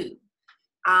through.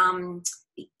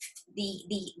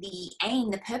 The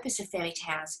aim, the purpose of fairy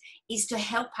tales is to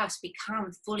help us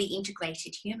become fully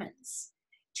integrated humans,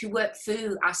 to work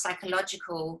through our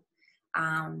psychological,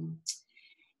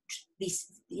 the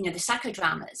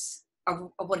psychodramas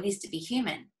of what it is to be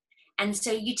human. And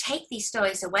so you take these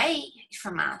stories away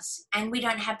from us and we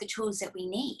don't have the tools that we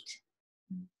need.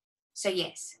 So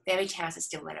yes, fairy tales are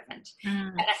still relevant.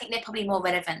 But I think they're probably more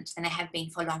relevant than they have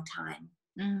been for a long time.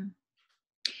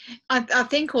 I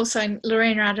think also,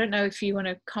 Lorena, I don't know if you want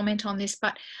to comment on this,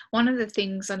 but one of the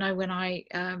things I know when I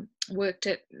worked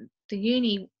at the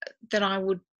uni that I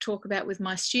would talk about with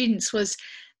my students was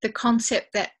the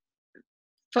concept that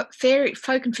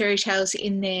folk and fairy tales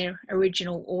in their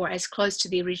original, or as close to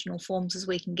the original forms as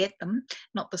we can get them,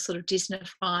 not the sort of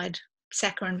Disney-fied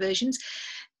saccharine versions,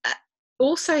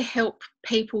 also help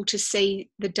people to see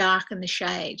the dark and the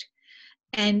shade.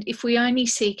 And if we only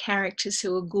see characters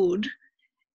who are good,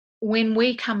 when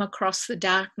we come across the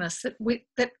darkness that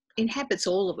inhabits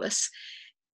all of us,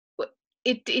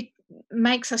 it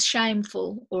makes us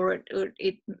shameful, or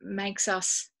it makes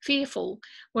us fearful,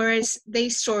 whereas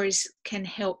these stories can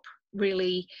help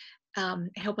really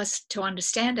help us to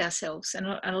understand ourselves. And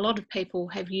a lot of people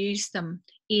have used them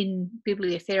in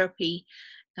bibliotherapy,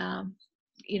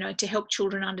 to help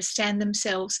children understand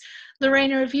themselves.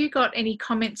 Lorena, have you got any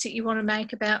comments that you want to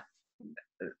make about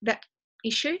that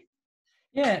issue?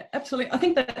 Yeah, absolutely. I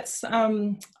think that's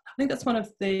one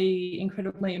of the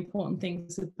incredibly important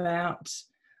things about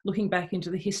looking back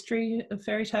into the history of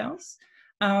fairy tales.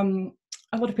 A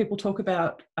lot of people talk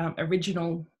about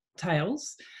original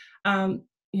tales.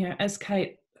 As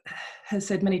Kate has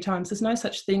said many times, there's no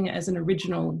such thing as an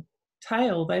original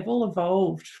tale. They've all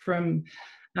evolved from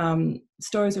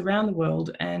stories around the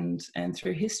world and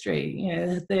through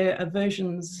history. There are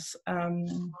versions of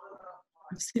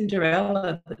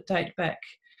Cinderella that date back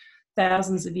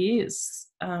thousands of years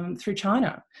through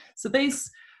China. So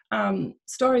these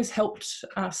stories helped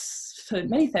us for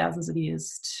many thousands of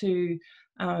years to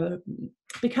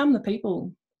become the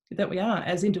people that we are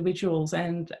as individuals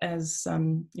and as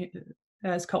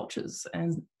cultures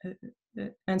and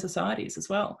societies as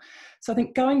well. So I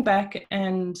think going back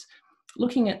and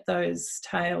looking at those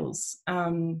tales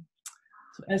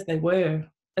as they were,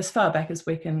 as far back as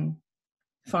we can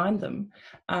find them,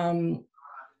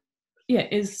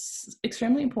 is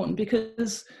extremely important,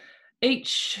 because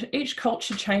each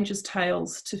culture changes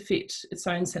tales to fit its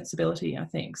own sensibility, I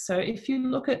think. So if you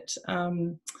look at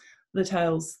the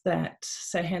tales that,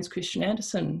 say, Hans Christian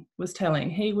Andersen was telling,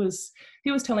 he was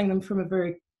telling them from a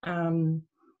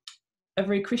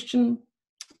very Christian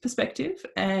perspective,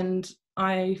 and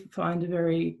I find a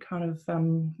very kind of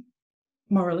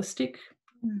moralistic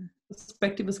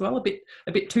perspective as well, a bit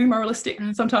too moralistic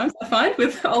sometimes, I find,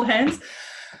 with old Hans.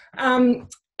 And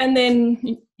then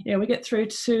we get through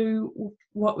to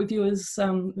what we view as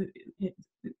the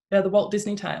Walt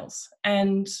Disney tales,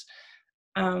 and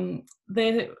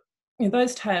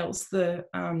those tales, the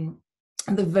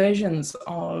versions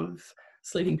of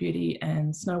Sleeping Beauty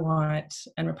and Snow White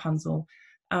and Rapunzel,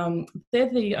 they're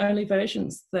the only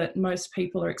versions that most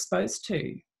people are exposed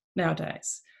to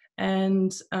nowadays.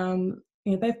 And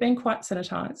they've been quite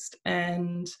sanitised,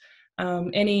 and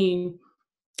any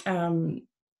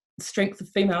strength of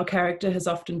female character has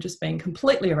often just been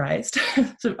completely erased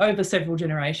over several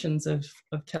generations of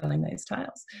telling these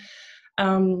tales.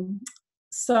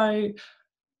 So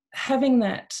having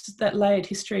that layered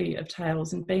history of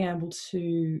tales and being able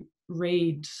to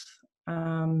read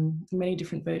many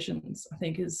different versions, I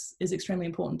think is extremely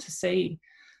important to see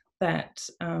that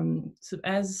sort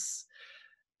of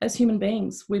as human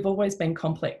beings, we've always been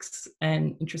complex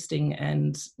and interesting,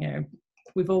 and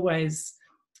we've always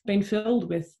been filled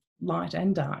with light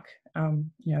and dark.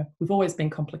 We've always been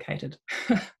complicated,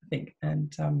 I think,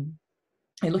 and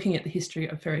looking at the history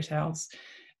of fairy tales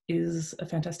is a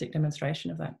fantastic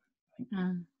demonstration of that.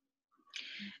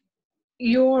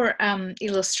 Your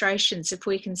illustrations, if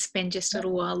we can spend just a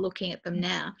little while looking at them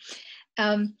now,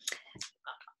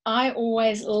 I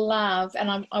always love,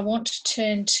 and I want to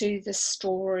turn to the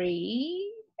story.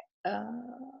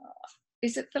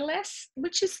 Is it the last?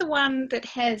 Which is the one that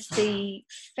has the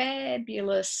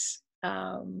fabulous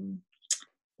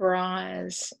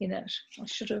briars in it? I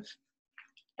should have.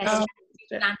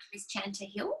 Miss Chanter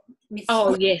Hill.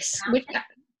 Oh yes.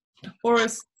 Or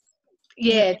is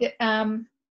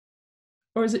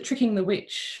or is it Tricking the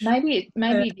Witch? Maybe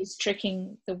it is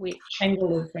Tricking the Witch.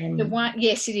 Angle of the one,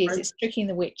 yes, it is. It's Tricking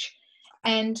the Witch,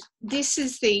 and this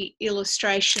is the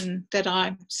illustration that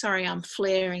I'm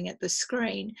flaring at the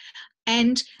screen.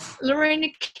 And Lorena,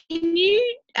 can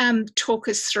you talk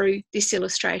us through this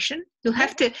illustration? You'll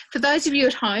have to, for those of you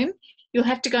at home, you'll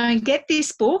have to go and get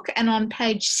this book, and on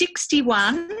page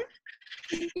 61,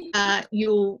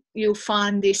 you'll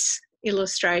find this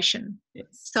illustration. Yes.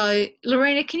 So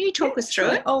Lorena, can you talk us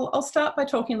through it? I'll start by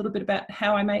talking a little bit about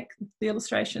how I make the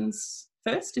illustrations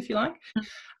first, if you like.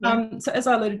 So as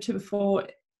I alluded to before,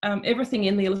 everything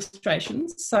in the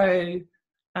illustrations, so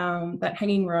that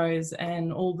hanging rose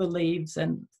and all the leaves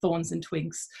and thorns and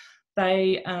twigs,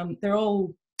 they're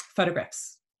all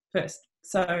photographs first.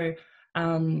 So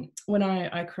when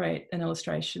I create an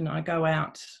illustration, I go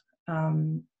out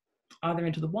either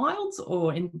into the wilds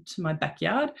or into my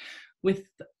backyard with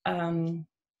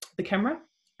the camera,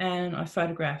 and I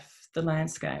photograph the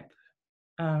landscape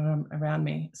around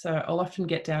me. So I'll often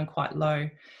get down quite low,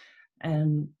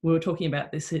 and we were talking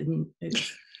about this in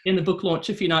the book launch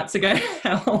a few nights ago,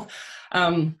 how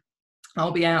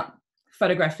I'll be out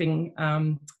photographing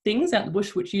things out in the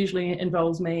bush, which usually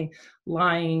involves me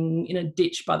lying in a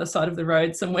ditch by the side of the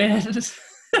road somewhere to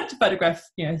photograph,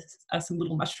 some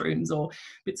little mushrooms or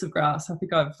bits of grass. I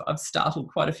think I've startled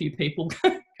quite a few people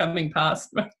coming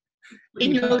past.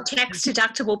 In your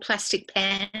tax-deductible plastic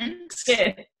pants.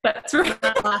 Yeah, that's right.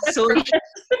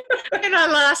 When I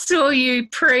last saw you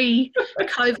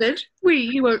pre-COVID,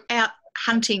 you were out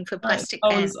hunting for plastic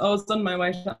pants. I was on my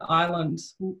way to Ireland,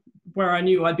 where I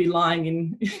knew I'd be lying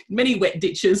in many wet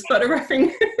ditches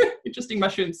photographing interesting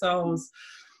mushrooms. So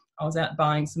I was out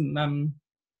buying some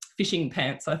fishing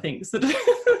pants, I think, so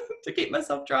to keep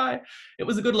myself dry. It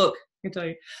was a good look, I can tell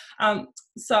you.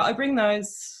 So I bring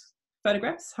those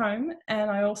photographs home, and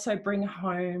I also bring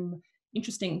home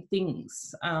interesting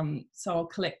things. So I'll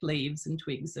collect leaves and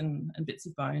twigs and bits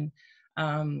of bone,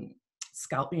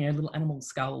 little animal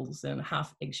skulls and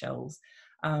half eggshells.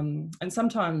 And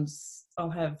sometimes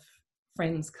I'll have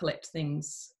friends collect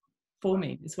things for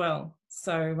me as well.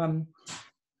 So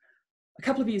a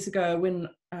couple of years ago, when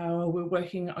we were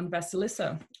working on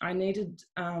Vasilissa, I needed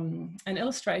an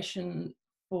illustration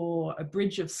for a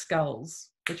bridge of skulls,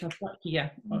 which I've got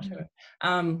here.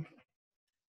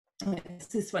 It's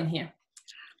this one here.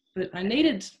 But I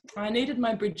needed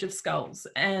my bridge of skulls,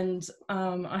 and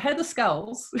I had the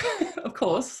skulls. Of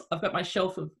course, I've got my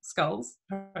shelf of skulls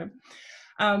home,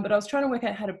 but I was trying to work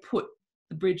out how to put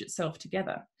the bridge itself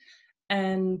together.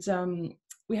 And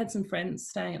we had some friends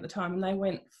staying at the time, and they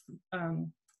went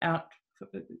out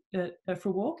for a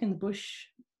walk in the bush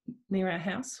near our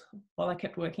house while I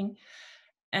kept working.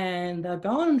 And they're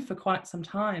gone for quite some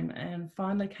time, and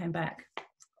finally came back.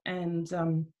 And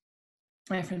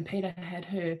my friend Peter had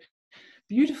her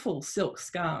beautiful silk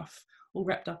scarf all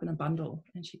wrapped up in a bundle,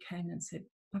 and she came and said,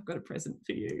 "I've got a present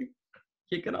for you.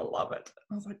 You're gonna love it."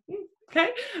 I was like,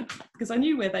 okay, because I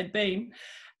knew where they'd been.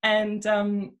 And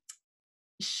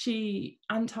she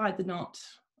untied the knot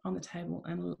on the table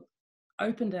and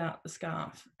opened out the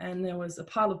scarf, and there was a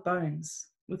pile of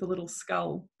bones with a little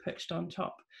skull perched on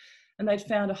top. And they'd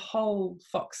found a whole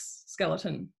fox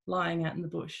skeleton lying out in the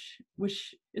bush,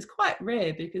 which is quite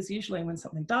rare, because usually when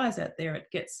something dies out there, it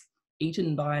gets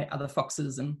eaten by other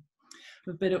foxes.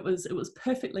 but it was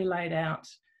perfectly laid out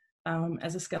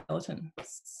as a skeleton,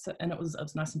 and it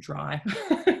was nice and dry,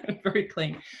 very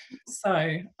clean.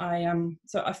 So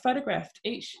I photographed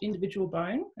each individual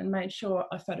bone and made sure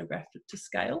I photographed it to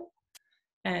scale,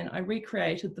 and I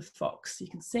recreated the fox. You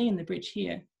can see in the bridge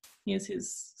here. Here's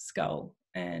his skull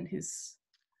and his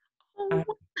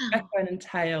backbone and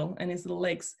tail and his little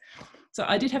legs. So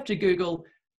I did have to Google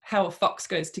how a fox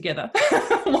goes together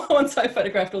once I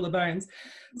photographed all the bones.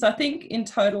 So I think in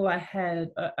total I had,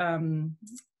 I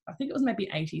think it was maybe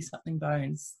 80 something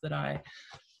bones that I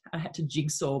had to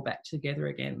jigsaw back together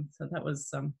again. So that was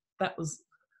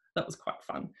quite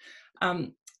fun.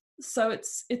 So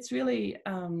it's really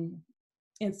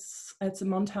it's a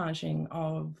montaging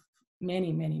of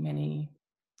many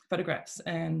photographs,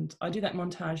 and I do that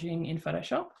montaging in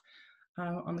Photoshop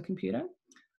on the computer.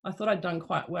 I thought I'd done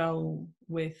quite well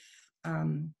with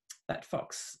that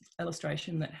fox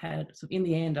illustration that had, so in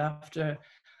the end, after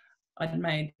I'd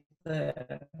made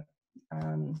the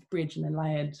bridge and then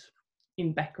layered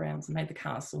in backgrounds and made the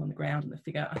castle and the ground and the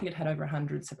figure, I think it had over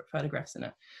 100 separate photographs in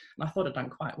it, and I thought I'd done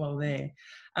quite well there.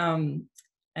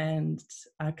 And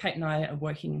Kate and I are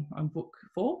working on book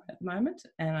 4 at the moment,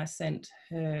 and I sent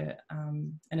her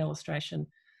an illustration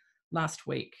last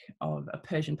week of a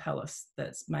Persian palace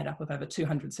that's made up of over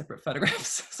 200 separate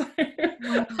photographs. So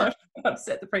I've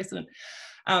set the precedent.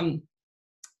 To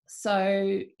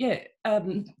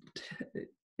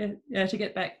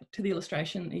get back to the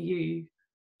illustration that you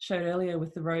showed earlier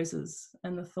with the roses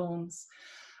and the thorns,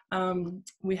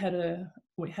 we have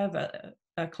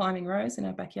a climbing rose in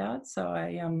our backyard. So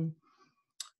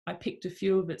I picked a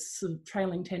few of its sort of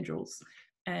trailing tendrils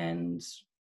and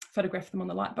photographed them on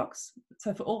the light box.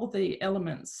 So for all the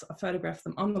elements, I photographed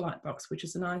them on the light box, which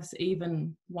is a nice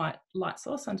even white light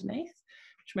source underneath,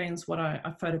 which means what I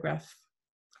photograph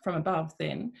from above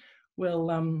then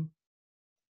will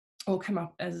all come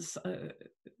up as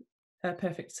a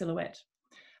perfect silhouette.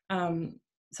 So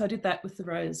I did that with the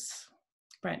rose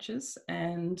branches,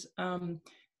 and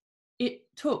it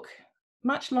took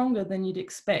much longer than you'd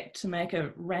expect to make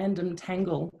a random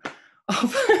tangle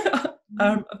of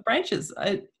branches.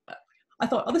 I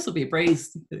thought, oh, this will be a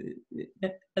breeze.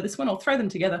 This one, I'll throw them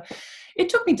together. It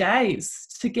took me days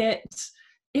to get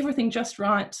everything just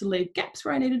right, to leave gaps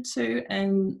where I needed to,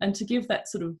 and to give that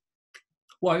sort of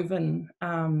woven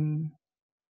kind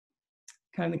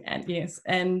of thing. And yes,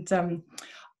 and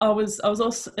I was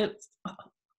also,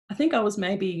 I think I was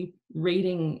maybe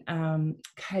reading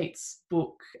Kate's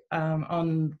book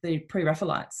on the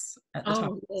pre-Raphaelites at the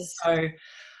time. Yes. So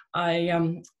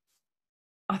I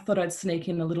thought I'd sneak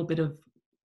in a little bit of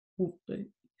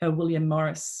William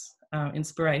Morris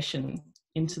inspiration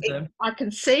into the... I can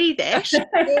see that.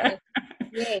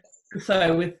 Yes.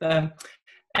 So with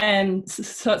and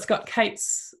so it's got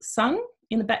Kate's son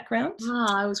in the background. Oh,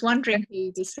 I was wondering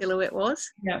who the silhouette was.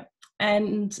 Yeah.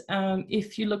 And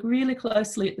if you look really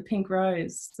closely at the pink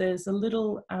rose, there's a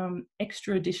little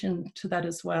extra addition to that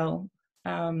as well.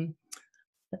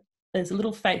 There's a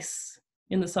little face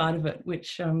in the side of it,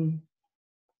 which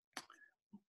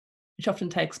often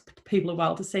takes people a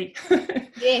while to see.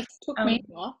 Yes, took me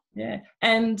a while. Yeah,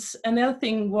 and the other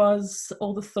thing was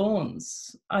all the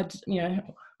thorns. I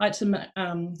had to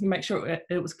make sure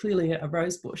it was clearly a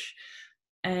rose bush,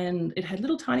 and it had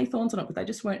little tiny thorns on it, but they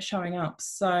just weren't showing up.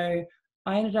 So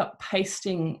I ended up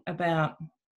pasting about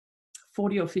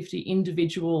 40 or 50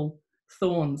 individual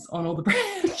thorns on all the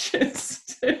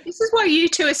branches. This is why you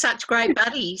two are such great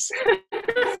buddies.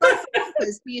 For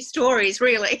your stories,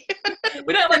 really.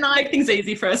 We don't like to make things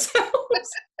easy for ourselves.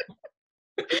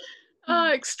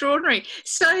 Oh, extraordinary.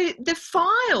 So the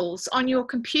files on your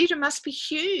computer must be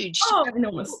huge. Oh,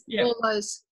 enormous. Yeah. All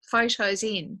those photos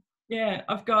in. Yeah,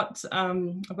 I've got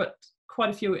quite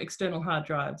a few external hard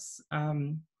drives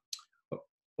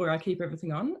where I keep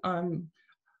everything on.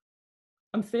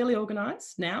 I'm fairly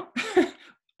organised now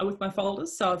with my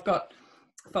folders. So I've got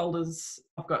folders.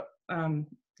 I've got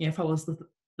folders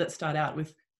that start out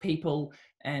with people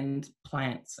and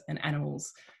plants and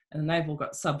animals, and they've all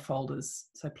got subfolders.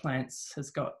 So plants has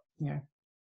got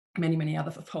many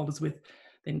other folders with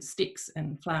then sticks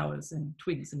and flowers and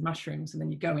twigs and mushrooms, and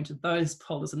then you go into those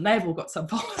folders and they've all got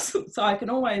subfolders. So I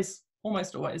can almost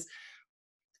always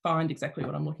find exactly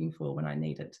what I'm looking for when I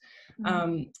need it.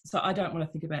 So I don't want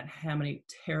to think about how many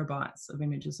terabytes of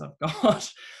images I've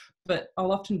got, but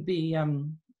I'll often be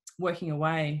working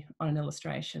away on an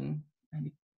illustration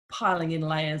and piling in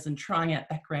layers and trying out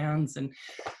backgrounds, and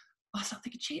I was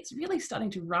thinking, gee, it's really starting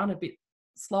to run a bit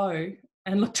slow,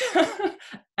 and looked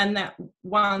and that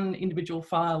one individual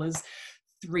file is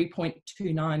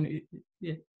 3.29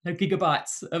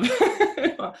 gigabytes of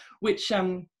which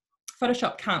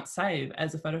Photoshop can't save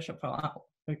as a Photoshop file.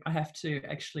 I have to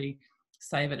actually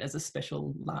save it as a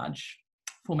special large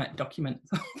format document.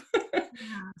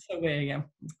 So we're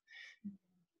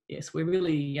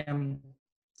really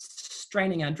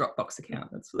straining our Dropbox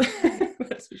account. That's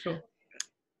for sure.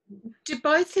 Do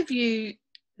both of you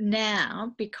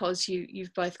now, because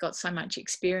you've both got so much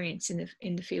experience in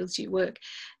the fields you work,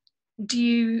 do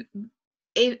you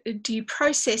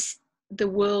process the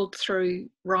world through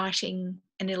writing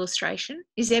and illustration?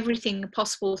 Is everything a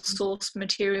possible source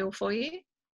material for you?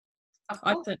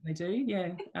 I certainly do,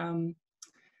 yeah.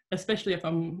 Especially if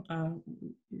I'm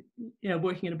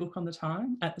working in a book at the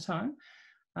time.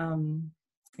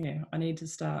 I need to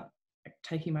start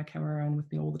taking my camera around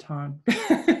with me all the time.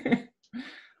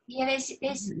 Yeah, there's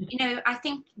I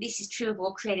think this is true of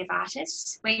all creative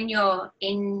artists. When you're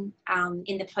in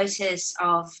the process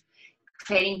of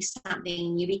creating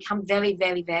something, you become very,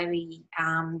 very, very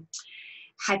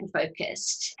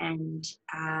hyper-focused, and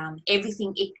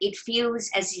everything, it feels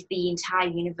as if the entire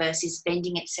universe is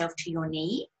bending itself to your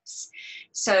needs.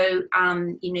 So,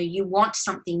 you want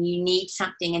something, you need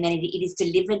something, and then it is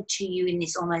delivered to you in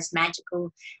this almost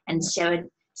magical and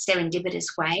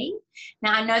serendipitous way.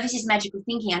 Now, I know this is magical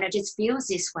thinking, I know it just feels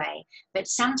this way, but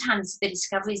sometimes the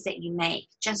discoveries that you make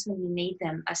just when you need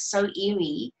them are so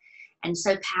eerie and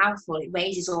so powerful, it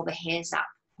raises all the hairs up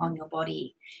on your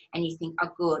body, and you think, oh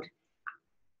good,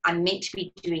 I'm meant to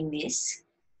be doing this,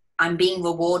 I'm being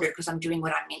rewarded because I'm doing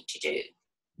what I'm meant to do.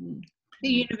 The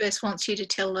universe wants you to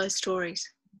tell those stories.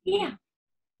 Yeah,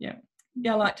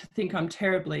 I like to think I'm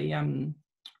terribly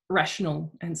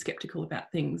rational and skeptical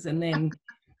about things, and then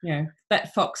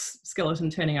that fox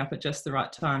skeleton turning up at just the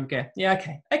right time, okay,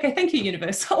 thank you,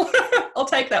 universe. I'll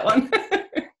take that one.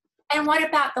 And what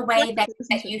about the way that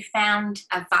you found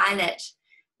a violet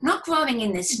not growing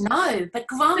in the snow, but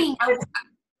growing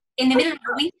in the middle of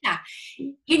the winter?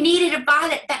 You needed a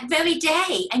violet that very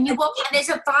day, and you walk and there's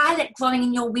a violet growing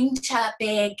in your winter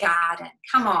bare garden.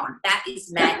 Come on, that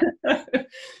is magic.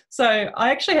 So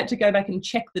I actually had to go back and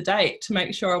check the date to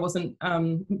make sure I wasn't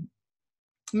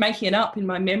making it up in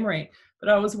my memory. But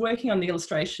I was working on the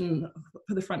illustration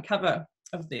for the front cover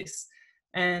of this,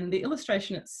 and the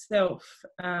illustration itself,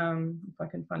 if I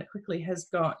can find it quickly, has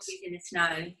got in the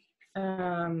snow.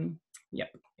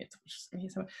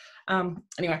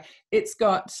 Anyway, it's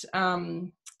got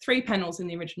 3 panels in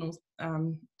the original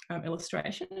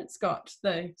illustration. It's got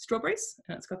the strawberries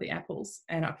and it's got the apples,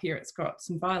 and up here it's got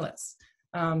some violets.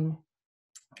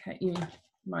 Okay, you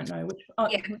might know which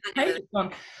page it's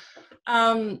on.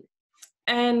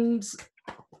 And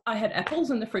I had apples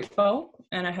in the fruit bowl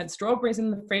and I had strawberries in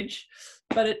the fridge,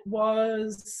 but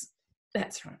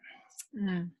that's right.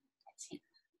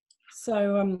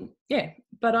 So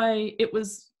it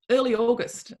was early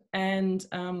August, and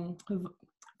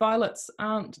violets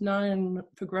aren't known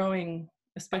for growing,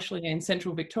 especially in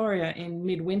central Victoria, in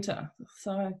midwinter.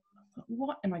 So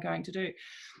what am I going to do?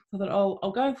 I thought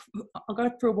I'll go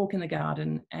for a walk in the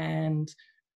garden and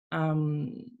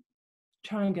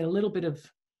try and get a little bit of,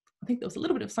 I think there was a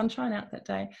little bit of sunshine out that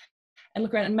day, and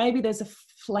look around, and maybe there's a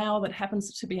flower that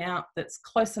happens to be out that's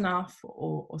close enough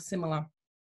or similar.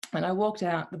 And I walked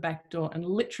out the back door, and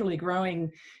literally growing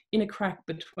in a crack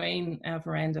between our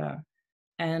veranda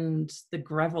and the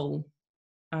gravel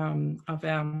of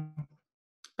our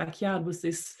backyard was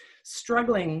this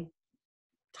struggling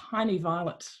tiny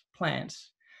violet plant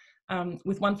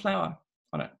with one flower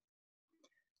on it,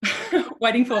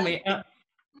 waiting for me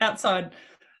outside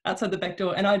the back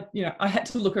door. And I had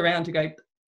to look around to go,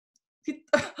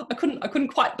 I couldn't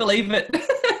quite believe it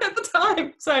at the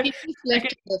time. So it just left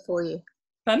it there for you.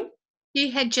 Pardon?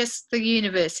 You had the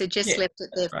universe had just left it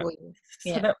there for you.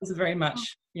 So that was very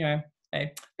much, okay.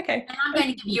 And I'm going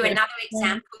to give you another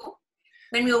example.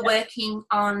 When we were working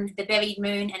on The Buried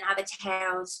Moon and Other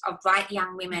Tales of Bright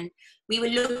Young Women, we were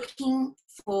looking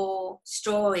for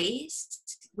stories.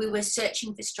 We were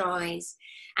searching for stories.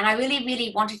 And I really,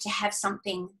 really wanted to have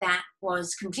something that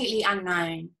was completely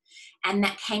unknown and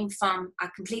that came from a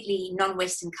completely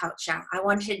non-Western culture. I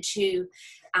wanted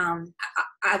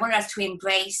us to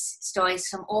embrace stories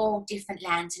from all different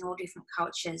lands and all different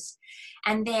cultures.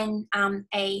 And then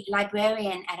a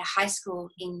librarian at a high school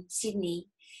in Sydney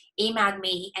emailed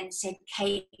me and said,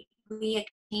 Kate, we are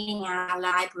cleaning our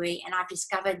library and I've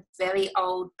discovered a very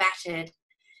old, battered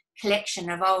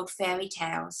collection of old fairy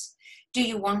tales. Do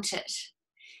you want it?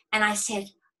 And I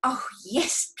said, oh,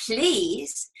 yes,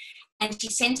 please. And she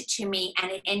sent it to me, and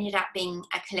it ended up being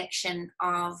a collection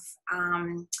of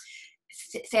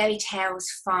fairy tales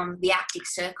from the Arctic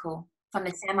Circle, from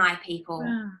the Sami people.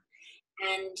 Wow.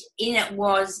 And in it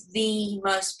was the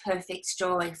most perfect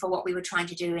story for what we were trying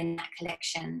to do in that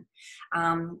collection.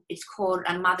 It's called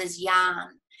A Mother's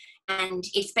Yarn, and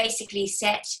it's basically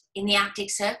set in the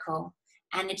Arctic Circle,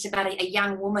 and it's about a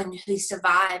young woman who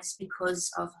survives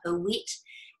because of her wit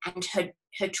and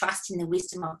her trust in the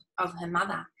wisdom of her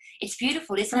mother. It's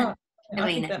beautiful, isn't it? I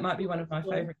think that might be one of my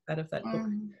favourites out of that book.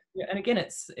 Yeah, and again,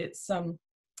 it's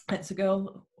a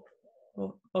girl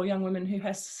or young woman who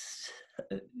has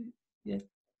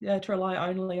to rely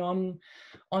only on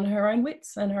her own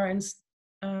wits and her own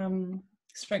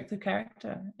strength of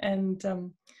character. And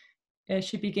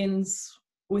she begins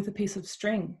with a piece of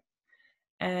string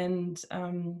and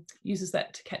uses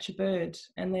that to catch a bird,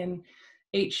 and then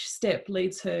each step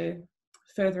leads her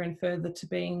further and further to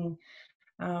being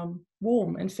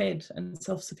warm and fed and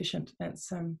self-sufficient.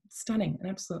 It's stunning, an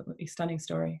absolutely stunning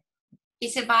story. She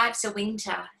survives a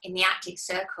winter in the Arctic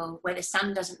Circle where the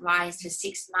sun doesn't rise for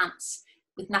 6 months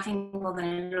with nothing more than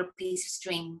a little piece of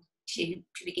string to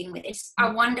begin with. It's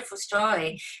a wonderful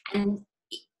story. And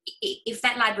if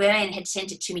that librarian had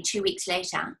sent it to me 2 weeks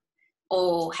later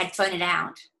or had thrown it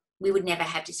out, we would never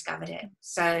have discovered it.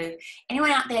 So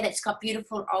anyone out there that's got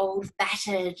beautiful, old,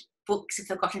 battered books of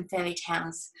forgotten fairy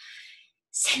tales,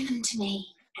 send them to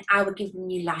me and I will give them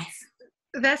new life.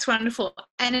 That's wonderful.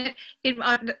 And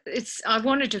I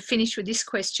wanted to finish with this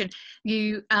question.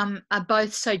 You are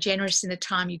both so generous in the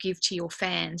time you give to your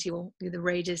fans, the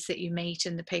readers that you meet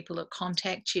and the people that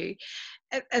contact you.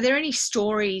 Are there any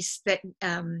stories that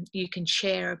you can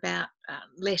share about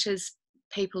letters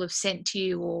people have sent to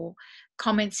you or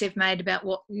comments they've made about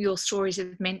what your stories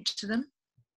have meant to them?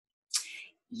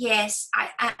 Yes,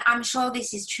 I'm sure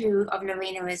this is true of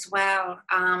Lorena as well.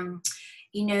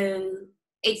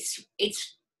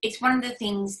 It's one of the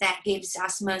things that gives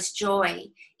us most joy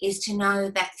is to know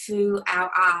that through our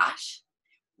art,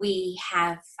 we've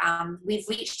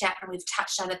reached out and we've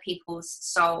touched other people's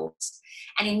souls.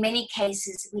 And in many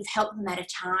cases, we've helped them at a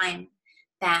time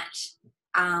that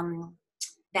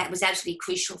was absolutely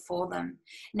crucial for them.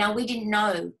 Now, we didn't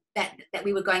know that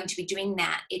we were going to be doing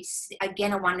that. It's,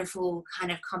 again, a wonderful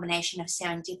kind of combination of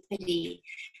serendipity.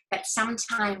 But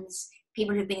sometimes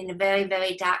people who've been in a very,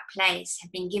 very dark place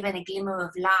have been given a glimmer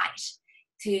of light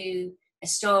through a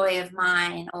story of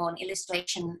mine or an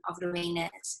illustration of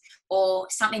Lorena's or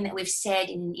something that we've said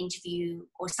in an interview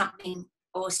or something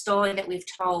or a story that we've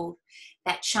told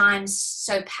that chimes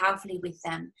so powerfully with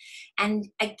them. And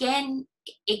again,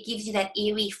 it gives you that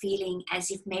eerie feeling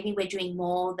as if maybe we're doing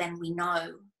more than we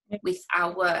know with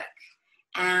our work.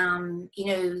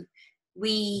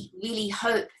 We really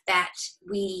hope that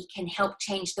we can help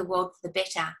change the world for the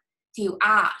better through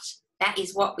art. That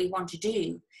is what we want to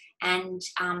do. And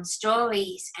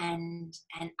stories and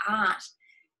art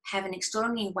have an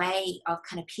extraordinary way of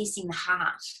kind of piercing the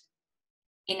heart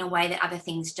in a way that other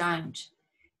things don't.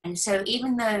 And so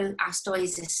even though our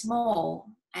stories are small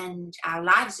and our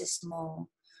lives are small,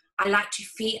 I like to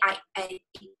feel,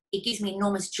 it gives me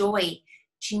enormous joy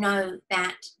to know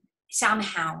that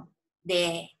somehow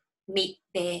they're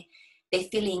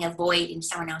filling a void in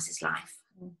someone else's life.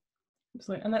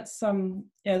 Absolutely. And that's the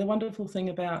wonderful thing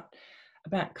about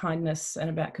kindness and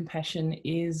about compassion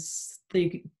is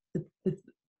the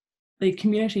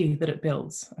community that it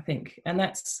builds, I think. And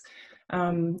that's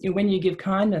when you give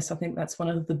kindness, I think that's one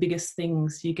of the biggest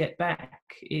things you get back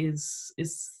is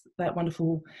that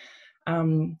wonderful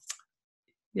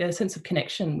sense of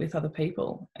connection with other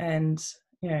people. And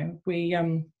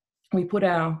we put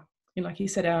our, like you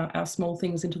said, our small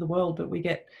things into the world, but we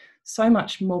get so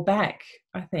much more back,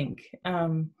 I think.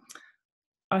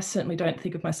 I certainly don't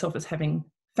think of myself as having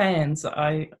fans.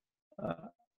 I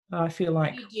feel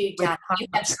like you do, you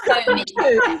have so many.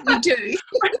 You do.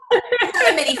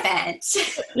 So many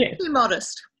fans. Yeah. You're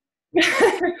modest.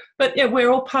 But yeah, we're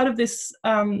all part of this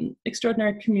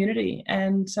extraordinary community,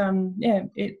 and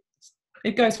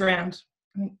it goes around.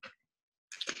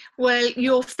 Well,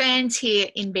 your fans here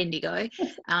in Bendigo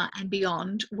and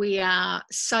beyond, we are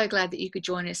so glad that you could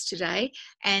join us today,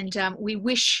 and we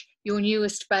wish your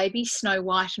newest baby, Snow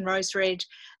White and Rose Red,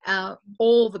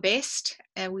 all the best.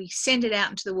 We send it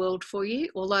out into the world for you,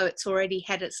 although it's already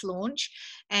had its launch,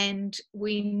 and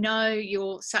we know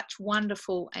you're such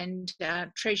wonderful and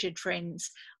treasured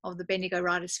friends of the Bendigo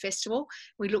Writers Festival.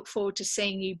 We look forward to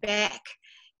seeing you back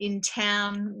in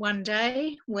town one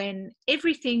day when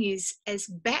everything is as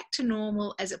back to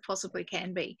normal as it possibly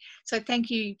can be. So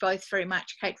thank you both very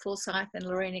much, Kate Forsyth and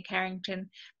Lorena Carrington,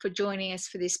 for joining us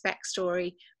for this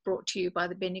backstory brought to you by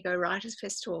the Bendigo Writers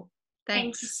Festival.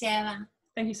 Thanks. Thank you, Sarah.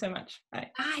 Thank you so much.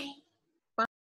 Bye. Bye.